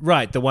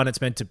 Right. The one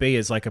it's meant to be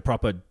is like a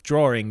proper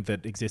drawing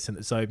that exists in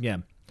it. So, yeah.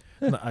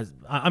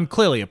 I'm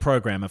clearly a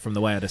programmer from the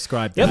way I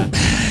described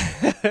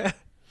that.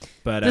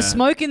 But the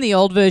smoke in the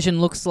old version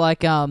looks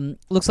like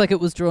it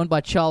was drawn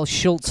by Charles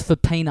Schultz for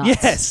Peanuts.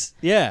 Yes.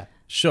 Yeah.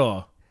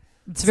 Sure.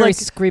 It's very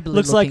scribbly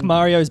looks looking. like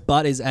Mario's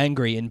butt is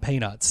angry in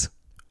Peanuts.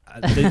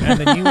 And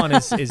the new one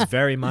is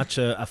very much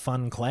a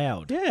fun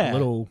cloud. Yeah. A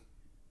little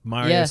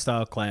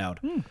Mario-style cloud.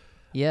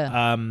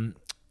 Yeah. And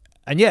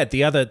yeah,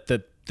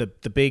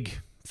 the big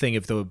thing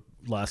of the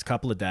last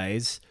couple of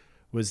days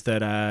was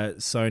that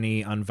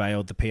Sony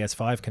unveiled the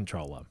PS5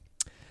 controller.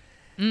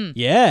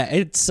 Yeah,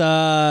 it's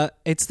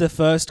the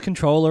first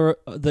controller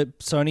that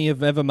Sony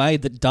have ever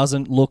made that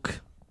doesn't look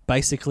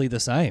basically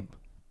the same.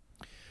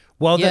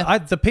 Well,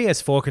 the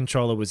PS4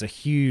 controller was a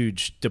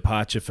huge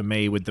departure for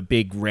me with the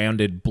big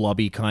rounded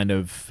blobby kind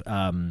of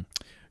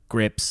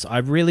grips.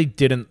 I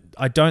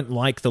don't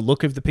like the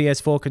look of the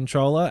PS4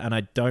 controller, and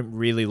I don't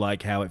really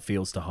like how it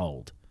feels to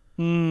hold.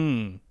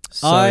 So,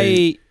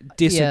 I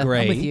disagree.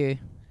 Yeah, I'm with you.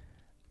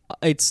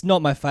 It's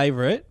not my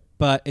favorite,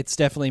 but it's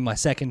definitely my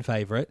second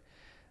favorite.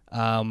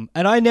 And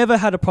I never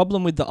had a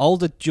problem with the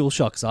older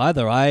DualShocks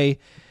either. I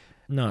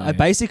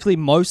basically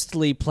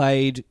mostly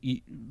played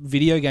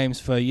video games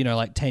for,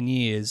 like 10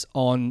 years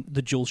on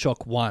the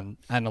DualShock 1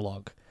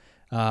 analog.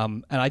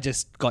 And I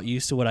just got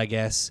used to it, I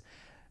guess.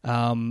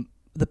 The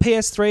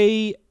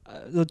PS3,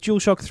 the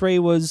DualShock 3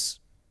 was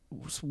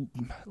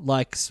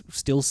like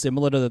still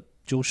similar to the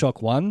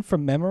DualShock 1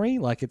 from memory.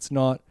 Like it's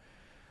not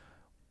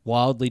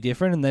wildly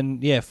different. And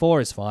then,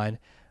 4 is fine.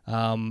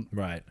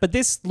 Right. But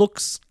this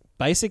looks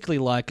basically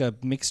like a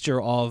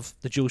mixture of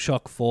the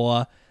DualShock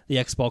 4, the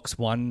Xbox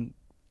One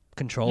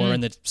controller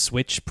and the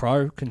Switch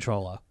Pro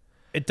controller.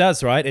 It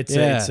does, right? It's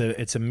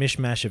a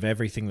mishmash of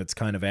everything that's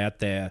kind of out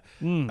there.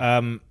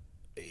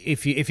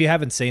 If you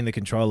haven't seen the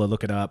controller,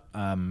 look it up.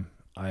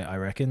 I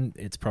reckon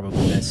it's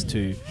probably best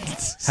to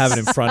have it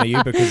in front of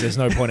you because there's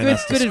no point in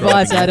us Good describing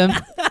advice, it. Adam.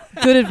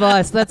 Good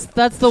advice.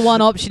 That's the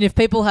one option. If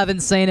people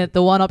haven't seen it,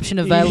 the one option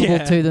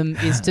available to them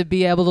is to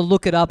be able to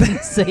look it up and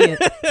see it.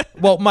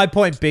 Well, my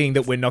point being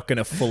that we're not going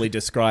to fully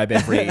describe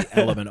every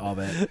element of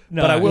it.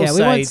 No. But I will say...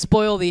 we won't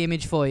spoil the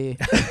image for you.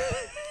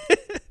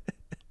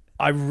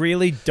 I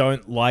really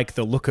don't like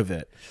the look of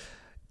it.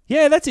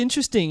 Yeah, that's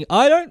interesting.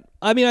 I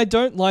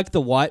don't like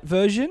the white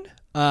version.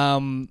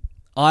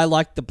 I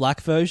like the black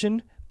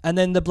version. And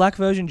then the black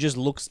version just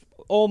looks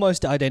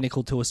almost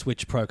identical to a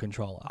Switch Pro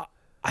controller.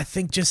 I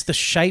think just the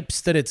shapes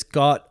that it's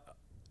got,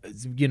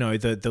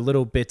 the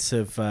little bits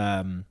of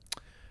the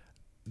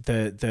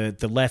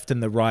left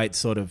and the right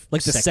sort of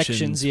like the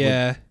sections,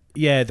 yeah.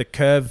 The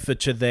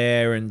curvature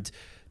there and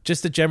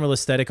just the general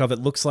aesthetic of it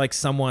looks like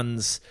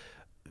someone's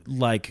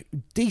like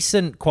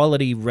decent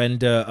quality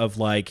render of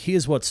like,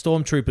 here's what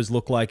stormtroopers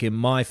look like in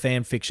my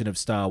fan fiction of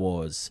Star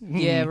Wars.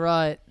 Yeah,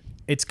 right.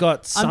 It's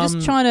got some... I'm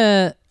just trying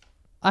to...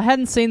 I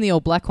hadn't seen the all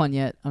black one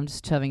yet. I'm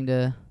just having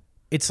to...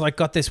 It's like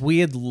got this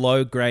weird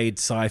low-grade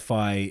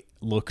sci-fi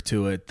look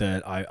to it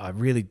that I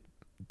really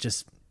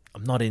just...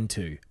 I'm not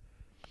into.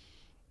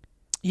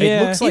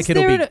 Yeah. It looks like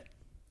it'll be...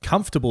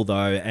 comfortable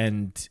though,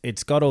 and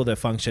it's got all the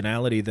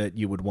functionality that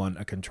you would want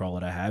a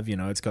controller to have. You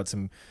know, it's got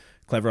some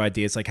clever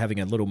ideas like having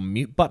a little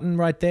mute button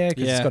right there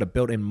because it's got a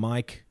built-in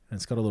mic and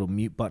it's got a little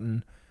mute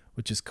button,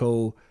 which is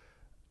cool.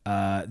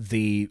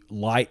 The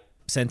light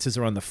sensors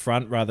are on the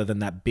front rather than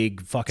that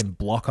big fucking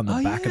block on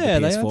the back of the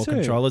PS4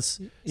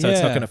 controllers. So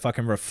it's not going to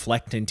fucking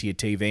reflect into your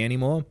TV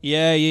anymore.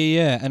 Yeah.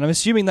 And I'm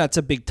assuming that's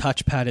a big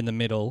touchpad in the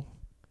middle.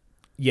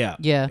 Yeah.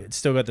 It's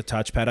still got the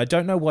touchpad. I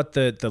don't know what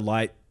the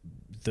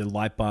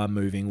light bar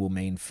moving will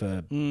mean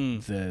for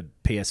the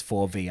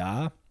PS4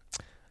 VR.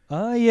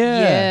 Oh,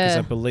 yeah. Because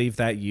I believe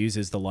that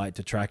uses the light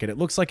to track it. It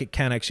looks like it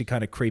can actually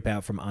kind of creep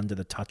out from under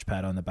the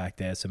touchpad on the back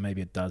there, so maybe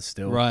it does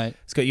still. Right.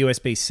 It's got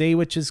USB-C,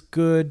 which is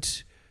good.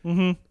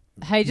 Mm-hmm.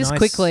 Hey, just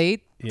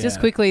quickly,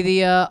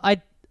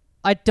 I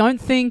don't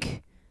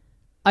think...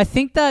 I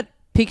think that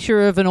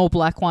picture of an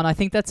all-black one, I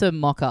think that's a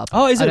mock-up.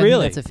 Oh, is it really?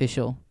 really? That's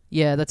official.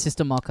 Yeah, that's just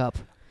a mock-up.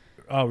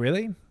 Oh,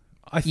 really?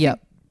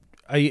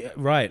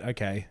 Right,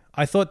 okay.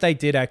 I thought they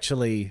did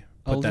actually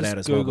put that out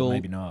as well, but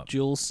maybe not.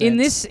 In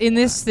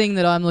this thing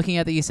that I'm looking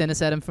at that you sent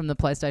us, Adam, from the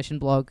PlayStation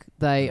blog,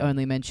 they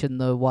only mention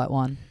the white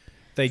one.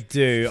 They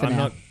do. I'm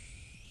not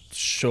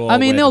sure. I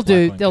mean, they'll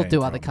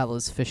do other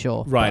colours for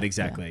sure. Right,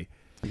 exactly.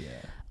 Yeah.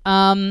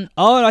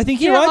 I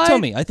think you're right,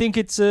 Tommy. I think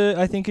it's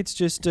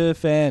just a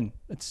fan.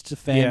 It's just a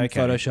fan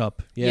Photoshop.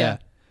 Yeah.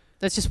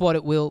 That's just what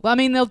it will. I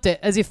mean, they'll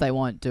as if they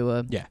won't do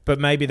a... Yeah. But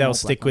maybe they'll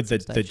stick with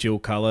the dual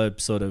color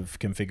sort of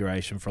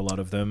configuration for a lot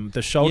of them.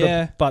 The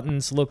shoulder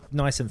buttons look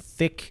nice and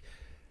thick.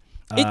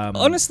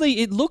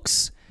 Honestly, it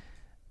looks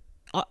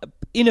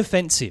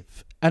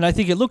inoffensive. And I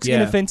think it looks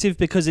inoffensive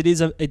because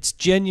it's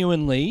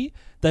genuinely,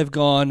 they've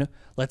gone,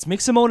 let's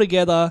mix them all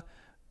together,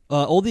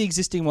 all the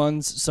existing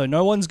ones, so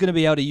no one's going to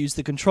be able to use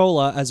the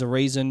controller as a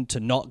reason to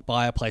not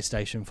buy a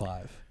PlayStation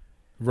 5.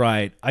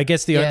 Right. I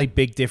guess the only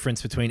big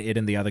difference between it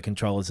and the other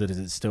controllers is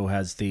it still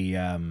has the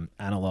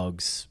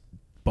analogs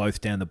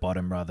both down the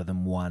bottom rather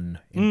than one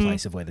in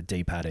place of where the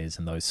D-pad is,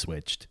 and those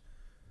switched.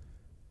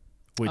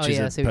 Which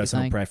is a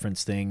personal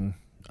preference thing.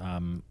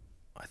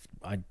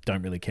 I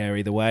don't really care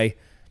either way.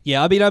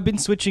 Yeah, I mean, I've been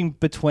switching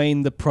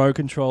between the Pro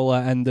controller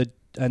and the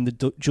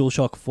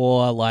DualShock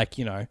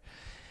 4,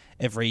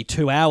 every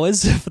 2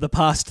 hours for the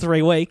past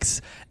 3 weeks,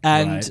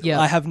 and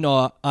I have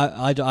not.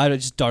 I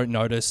just don't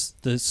notice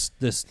this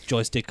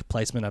joystick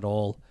placement at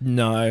all.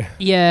 No.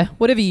 Yeah,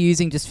 whatever you're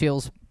using just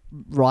feels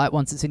right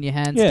once it's in your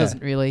hands. It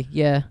doesn't really.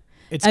 Yeah.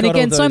 And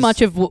again, so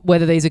much of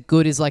whether these are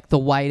good is like the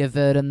weight of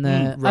it and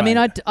the. Right. I mean,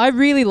 I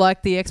really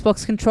like the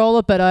Xbox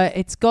controller, but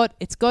it's got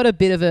a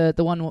bit of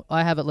the one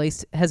I have at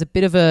least has a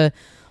bit of a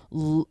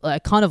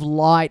kind of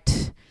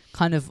light,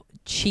 kind of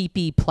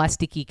cheapy,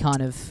 plasticky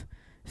kind of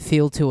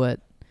feel to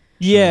it.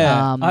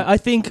 Yeah, I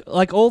think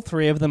all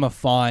three of them are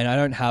fine. I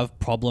don't have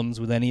problems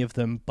with any of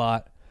them,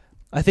 but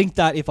I think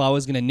that if I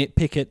was going to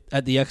nitpick it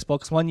at the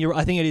Xbox One,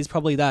 I think it is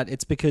probably that.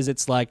 It's because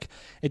it's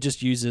it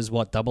just uses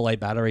AA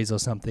batteries or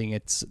something.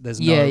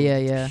 There's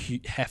no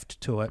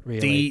heft to it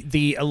really.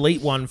 The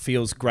Elite one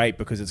feels great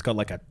because it's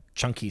got a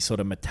chunky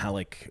sort of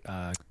metallic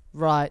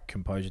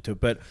composure to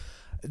it. But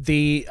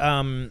the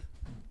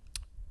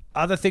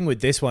other thing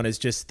with this one is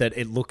just that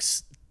it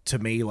looks to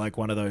me like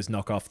one of those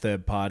knockoff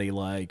third party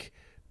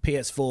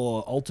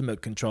PS4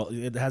 Ultimate Control.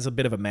 It has a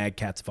bit of a Mad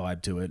Catz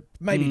vibe to it.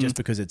 Maybe just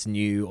because it's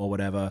new or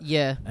whatever.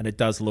 Yeah. And it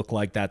does look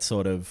like that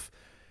sort of...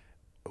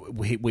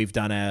 We've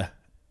done a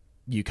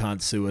you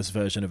can't sue us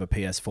version of a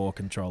PS4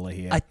 controller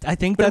here. I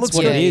think that's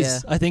what it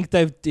is. Yeah. I think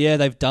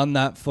they've done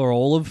that for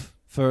all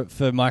for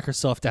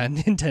Microsoft and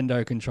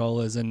Nintendo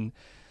controllers and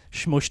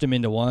smushed them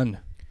into one.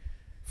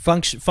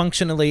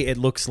 Functionally, it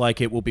looks like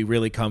it will be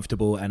really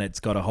comfortable, and it's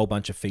got a whole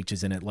bunch of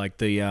features in it, like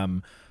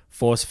the...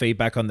 force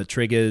feedback on the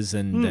triggers,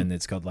 and then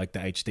it's got the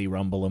HD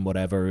rumble and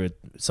whatever.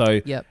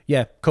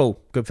 Yeah,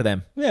 cool. Good for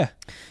them. Yeah.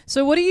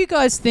 So what do you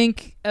guys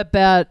think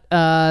about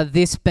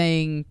this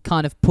being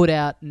kind of put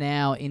out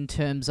now in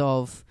terms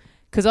of...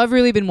 Because I've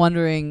really been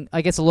wondering,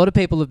 I guess a lot of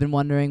people have been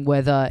wondering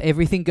whether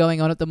everything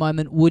going on at the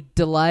moment would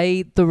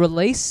delay the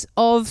release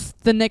of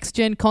the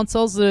next-gen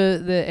consoles,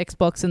 the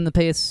Xbox and the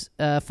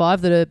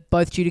PS5 that are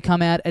both due to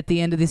come out at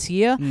the end of this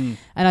year. And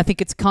I think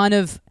it's kind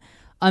of...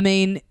 I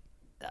mean...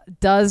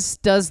 Does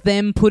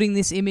them putting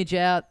this image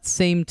out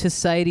seem to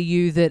say to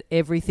you that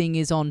everything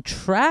is on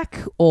track,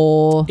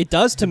 or it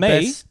does to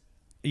me?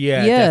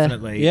 Yeah,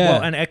 definitely. Yeah.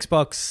 Well, and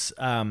Xbox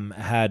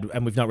had,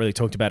 and we've not really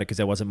talked about it because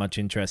there wasn't much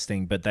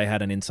interesting, but they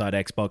had an Inside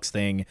Xbox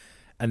thing,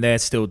 and they're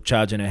still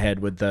charging ahead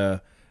with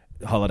the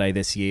holiday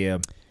this year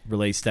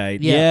release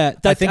date. Yeah,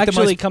 that's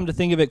actually come to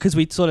think of it, because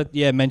we sort of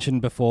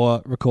mentioned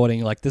before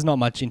recording, there's not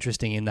much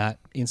interesting in that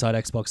Inside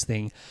Xbox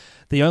thing.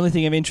 The only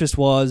thing of interest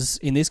was,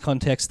 in this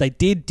context, they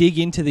did dig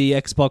into the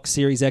Xbox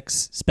Series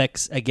X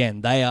specs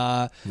again. They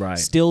are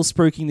still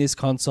spruiking this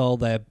console.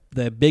 They're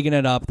bigging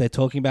it up. They're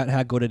talking about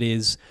how good it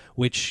is,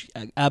 which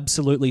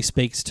absolutely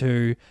speaks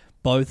to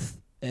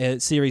both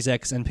Series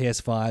X and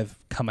PS5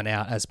 coming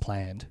out as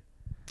planned.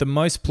 The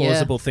most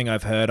plausible thing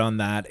I've heard on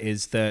that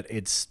is that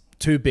it's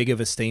too big of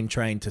a steam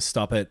train to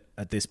stop it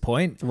at this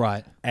point.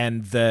 Right.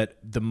 And that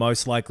the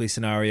most likely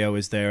scenario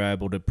is they're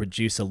able to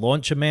produce a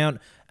launch amount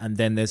and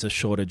then there's a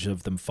shortage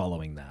of them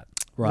following that.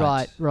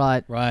 Right.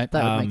 That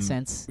would make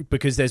sense.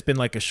 Because there's been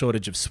like a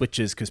shortage of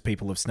Switches because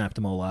people have snapped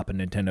them all up and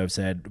Nintendo have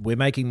said, we're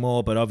making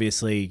more, but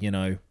obviously,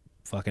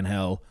 fucking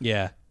hell.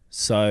 Yeah.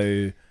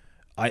 So,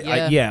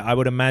 I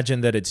would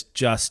imagine that it's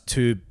just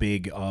too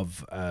big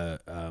of a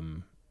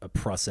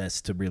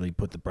process to really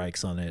put the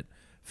brakes on it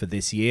for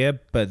this year,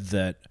 but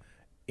that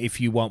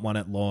if you want one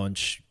at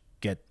launch,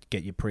 get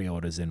your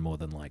pre-orders in more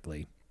than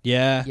likely.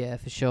 Yeah. Yeah,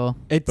 for sure.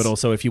 But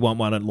also, if you want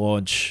one at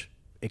launch,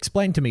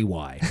 explain to me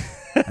why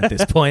at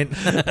this point.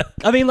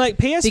 I mean, like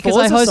PS4 because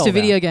I host a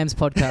video games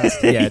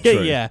podcast. Yeah,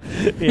 true.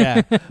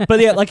 yeah. But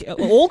yeah, like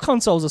all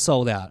consoles are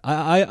sold out.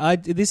 I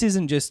this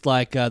isn't just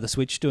like the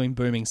Switch doing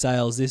booming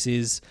sales. This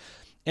is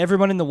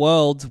everyone in the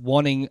world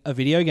wanting a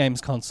video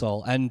games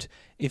console. And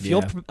if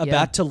you're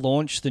about to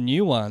launch the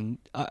new one,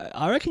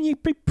 I reckon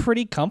you'd be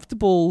pretty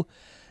comfortable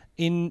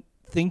in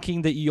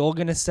thinking that you're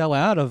going to sell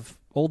out of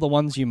all the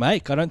ones you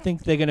make. I don't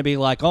think they're going to be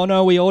like, oh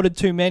no, we ordered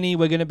too many.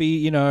 We're going to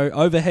be,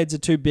 overheads are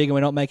too big and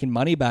we're not making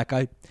money back.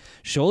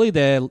 Surely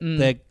they're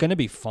going to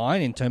be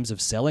fine in terms of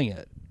selling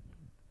it.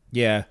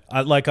 Yeah.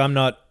 I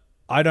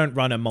don't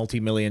run a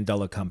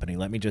multi-million-dollar company.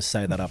 Let me just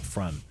say that up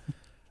front.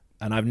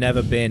 And I've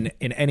never been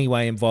in any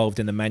way involved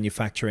in the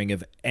manufacturing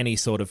of any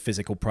sort of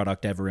physical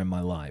product ever in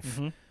my life.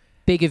 Mm-hmm.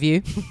 Big of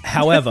you.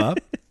 However,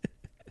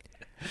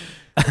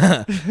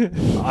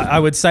 I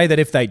would say that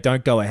if they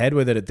don't go ahead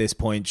with it at this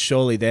point,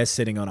 surely they're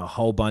sitting on a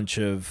whole bunch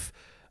of,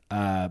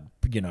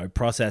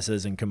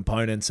 processors and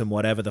components and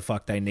whatever the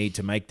fuck they need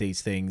to make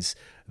these things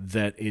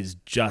that is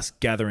just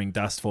gathering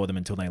dust for them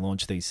until they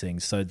launch these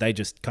things. So they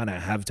just kind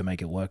of have to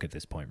make it work at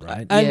this point,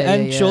 right?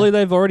 And surely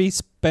they've already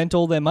spent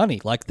all their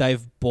money. Like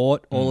they've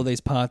bought all of these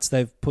parts.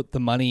 They've put the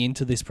money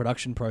into this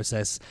production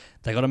process.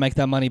 They got to make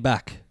that money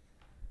back.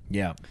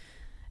 Yeah.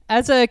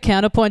 As a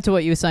counterpoint to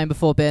what you were saying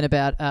before, Ben,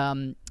 about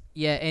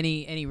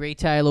any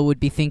retailer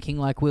would be thinking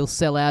like we'll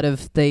sell out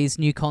of these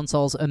new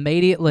consoles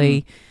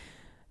immediately.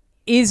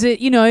 Is it,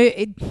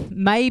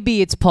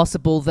 maybe it's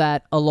possible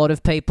that a lot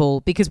of people,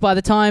 because by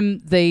the time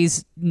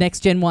these next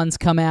gen ones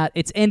come out,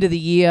 it's end of the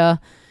year,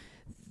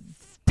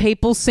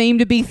 people seem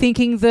to be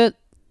thinking that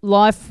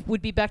life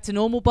would be back to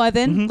normal by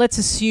then. Mm-hmm. Let's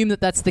assume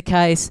that that's the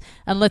case,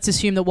 and let's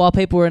assume that while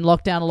people were in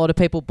lockdown, a lot of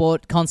people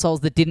bought consoles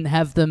that didn't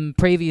have them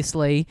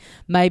previously.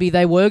 Maybe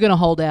they were going to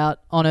hold out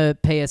on a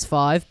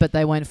PS5, but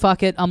they went,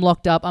 fuck it, I'm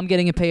locked up, I'm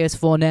getting a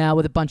PS4 now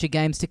with a bunch of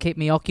games to keep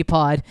me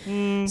occupied.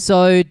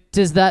 So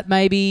does that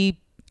maybe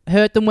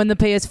hurt them when the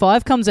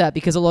PS5 comes out?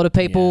 Because a lot of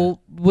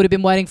people would have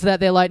been waiting for that.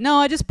 They're like, no,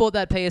 I just bought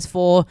that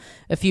PS4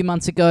 a few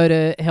months ago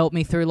to help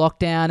me through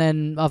lockdown,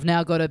 and I've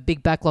now got a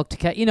big backlog to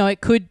catch.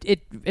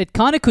 It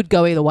kind of could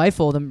go either way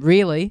for them,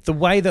 really. The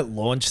way that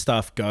launch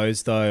stuff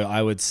goes, though,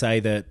 I would say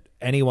that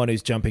anyone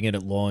who's jumping in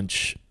at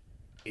launch,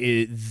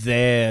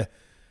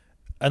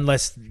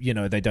 unless,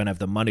 they don't have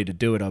the money to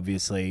do it,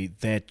 obviously,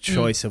 their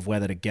choice of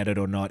whether to get it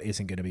or not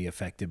isn't going to be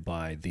affected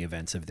by the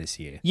events of this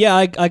year. Yeah,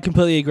 I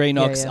completely agree,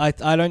 Knox. Yeah.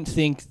 I don't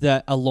think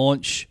that a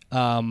launch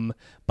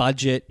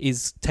budget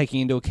is taking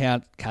into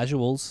account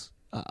casuals.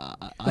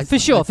 For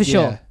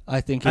sure.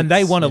 I think and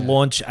they want to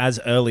launch as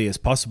early as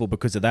possible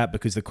because of that,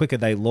 because the quicker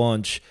they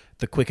launch,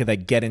 the quicker they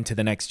get into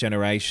the next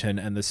generation,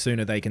 and the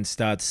sooner they can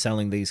start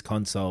selling these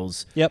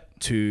consoles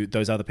to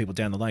those other people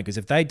down the line. Because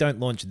if they don't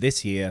launch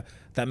this year,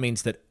 that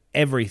means that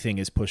everything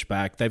is pushed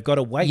back. They've got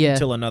to wait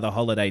until another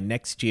holiday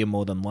next year,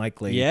 more than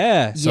likely.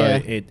 Yeah.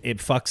 So it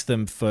fucks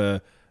them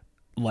for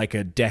like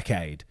a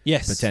decade,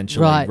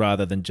 potentially,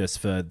 rather than just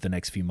for the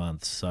next few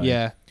months. So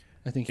yeah,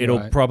 I think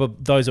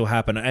those will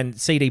happen. And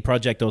CD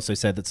Projekt also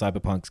said that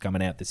Cyberpunk's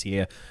coming out this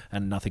year,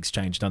 and nothing's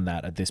changed on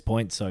that at this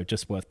point. So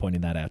just worth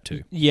pointing that out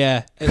too.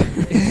 Yeah.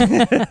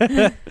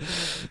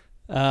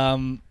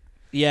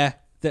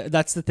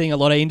 That's the thing. A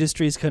lot of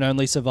industries can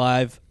only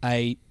survive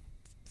a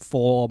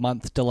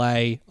 4-month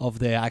delay of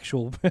their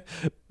actual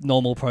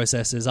normal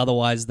processes.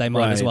 Otherwise, they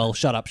might as well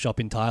shut up shop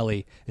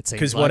entirely, it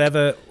seems like.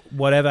 Because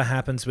whatever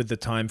happens with the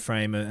time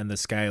frame and the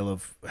scale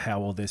of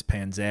how all this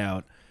pans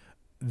out,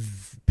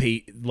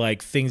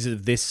 things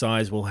of this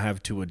size will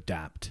have to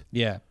adapt.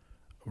 Yeah.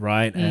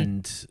 Right?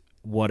 And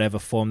whatever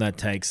form that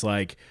takes,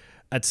 like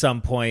at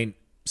some point,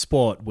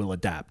 sport will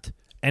adapt.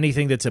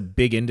 Anything that's a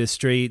big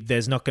industry,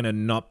 there's not going to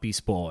not be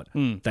sport.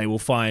 They will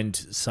find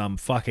some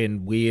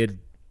fucking weird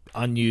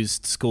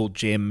unused school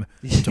gym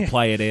to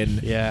play it in.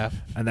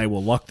 And they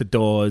will lock the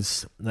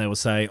doors. And they will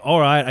say, all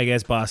right, I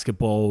guess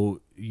basketball,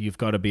 you've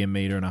got to be 1.5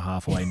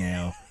 meters away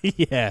now.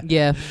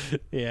 Yeah.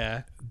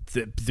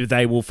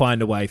 They will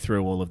find a way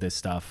through all of this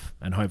stuff,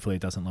 and hopefully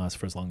it doesn't last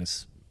for as long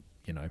as,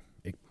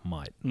 it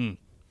might.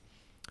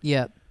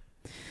 Yeah.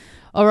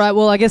 All right,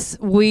 well, I guess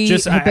we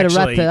had better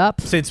wrap that up.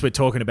 Since we're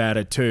talking about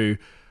it too,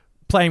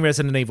 playing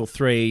Resident Evil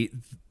 3...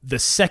 the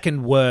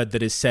second word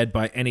that is said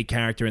by any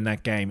character in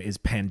that game is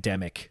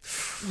pandemic.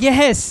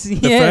 Yes. The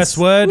first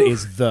word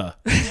is the.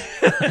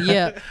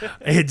 Yeah.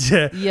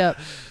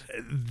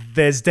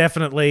 There's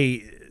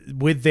definitely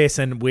with this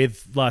and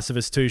with Last of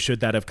Us 2, should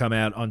that have come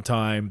out on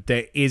time,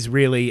 there is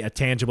really a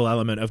tangible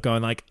element of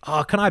going like,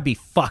 oh, can I be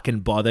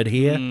fucking bothered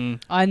here?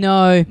 I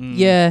know,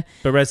 yeah.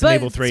 But Resident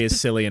Evil 3 is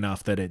silly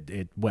enough that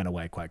it went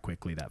away quite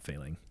quickly, that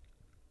feeling.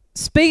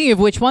 Speaking of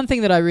which, one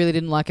thing that I really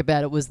didn't like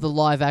about it was the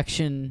live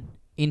action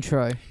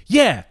intro.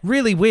 Yeah,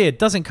 really weird.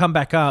 Doesn't come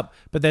back up,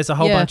 but there's a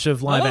whole bunch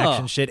of live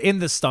action Oh. shit in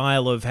the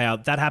style of how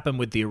that happened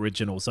with the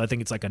original. So I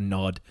think it's like a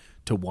nod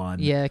to one.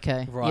 Yeah,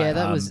 okay. Right. Yeah,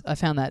 that was. I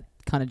found that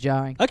kind of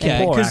jarring.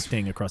 Okay. Poor 'cause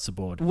acting across the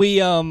board. We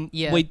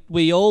Yeah.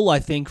 we all, I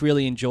think,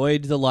 really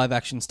enjoyed the live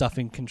action stuff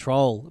in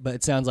Control, but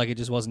it sounds like it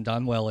just wasn't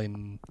done well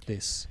in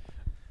this.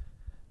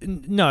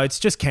 No, it's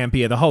just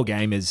campier. The whole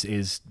game is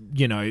as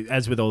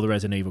with all the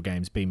Resident Evil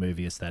games,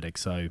 B-movie aesthetic.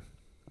 So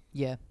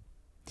Yeah.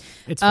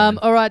 it's fine.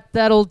 All right,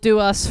 that'll do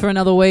us for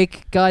another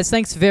week. Guys,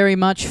 thanks very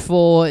much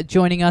for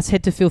joining us.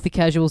 Head to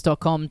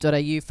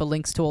filthycasuals.com.au for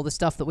links to all the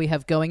stuff that we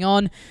have going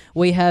on.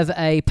 We have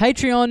a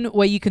Patreon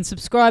where you can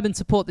subscribe and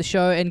support the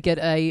show and get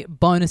a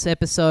bonus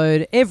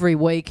episode every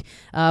week.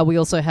 We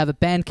also have a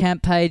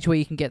Bandcamp page where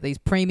you can get these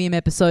premium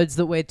episodes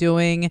that we're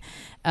doing.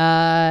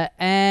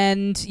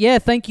 And yeah,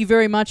 thank you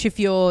very much if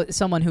you're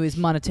someone who is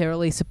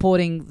monetarily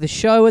supporting the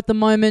show at the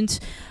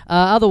moment.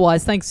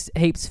 Otherwise, thanks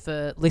heaps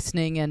for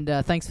listening, and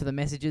thanks for the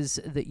messages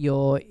that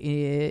you're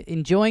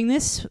enjoying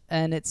this,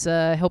 and it's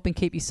helping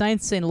keep you sane.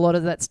 Seeing a lot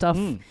of that stuff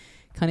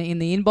kind of in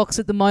the inbox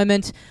at the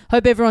moment.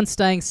 Hope everyone's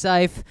staying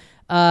safe.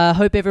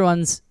 Hope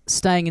everyone's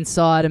staying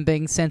inside and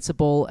being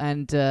sensible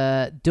and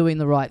doing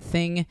the right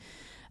thing.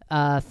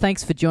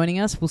 Thanks for joining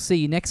us. We'll see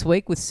you next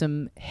week with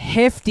some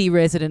hefty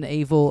Resident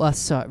Evil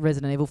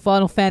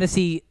Final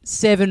Fantasy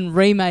VII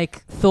Remake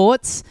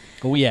thoughts.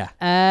 Oh, yeah.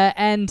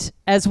 And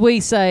as we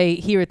say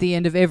here at the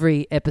end of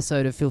every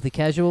episode of Filthy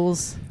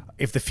Casuals...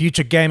 If the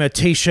Future Gamer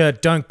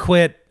t-shirt don't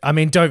fit.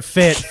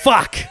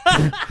 Fuck!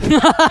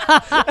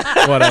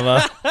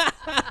 Whatever.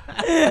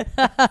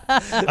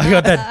 I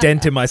got that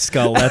dent in my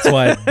skull. That's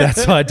why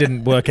it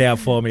didn't work out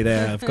for me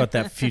there. I've got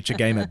that Future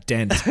Gamer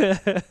dent.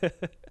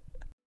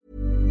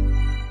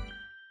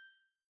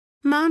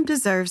 Mom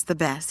deserves the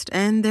best,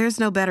 and there's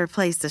no better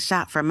place to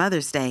shop for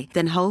Mother's Day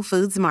than Whole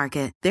Foods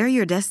Market. They're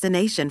your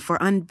destination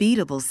for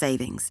unbeatable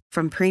savings,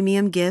 from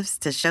premium gifts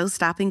to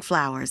show-stopping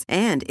flowers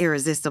and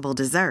irresistible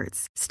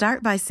desserts.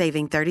 Start by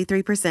saving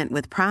 33%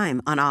 with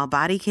Prime on all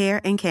body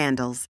care and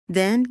candles.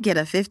 Then get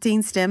a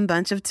 15-stem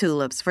bunch of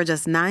tulips for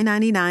just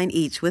 $9.99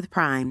 each with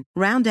Prime.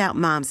 Round out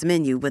Mom's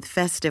menu with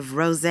festive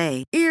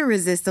rosé,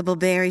 irresistible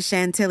berry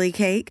chantilly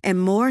cake,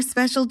 and more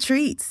special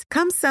treats.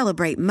 Come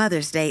celebrate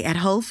Mother's Day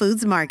at Whole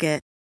Foods Market.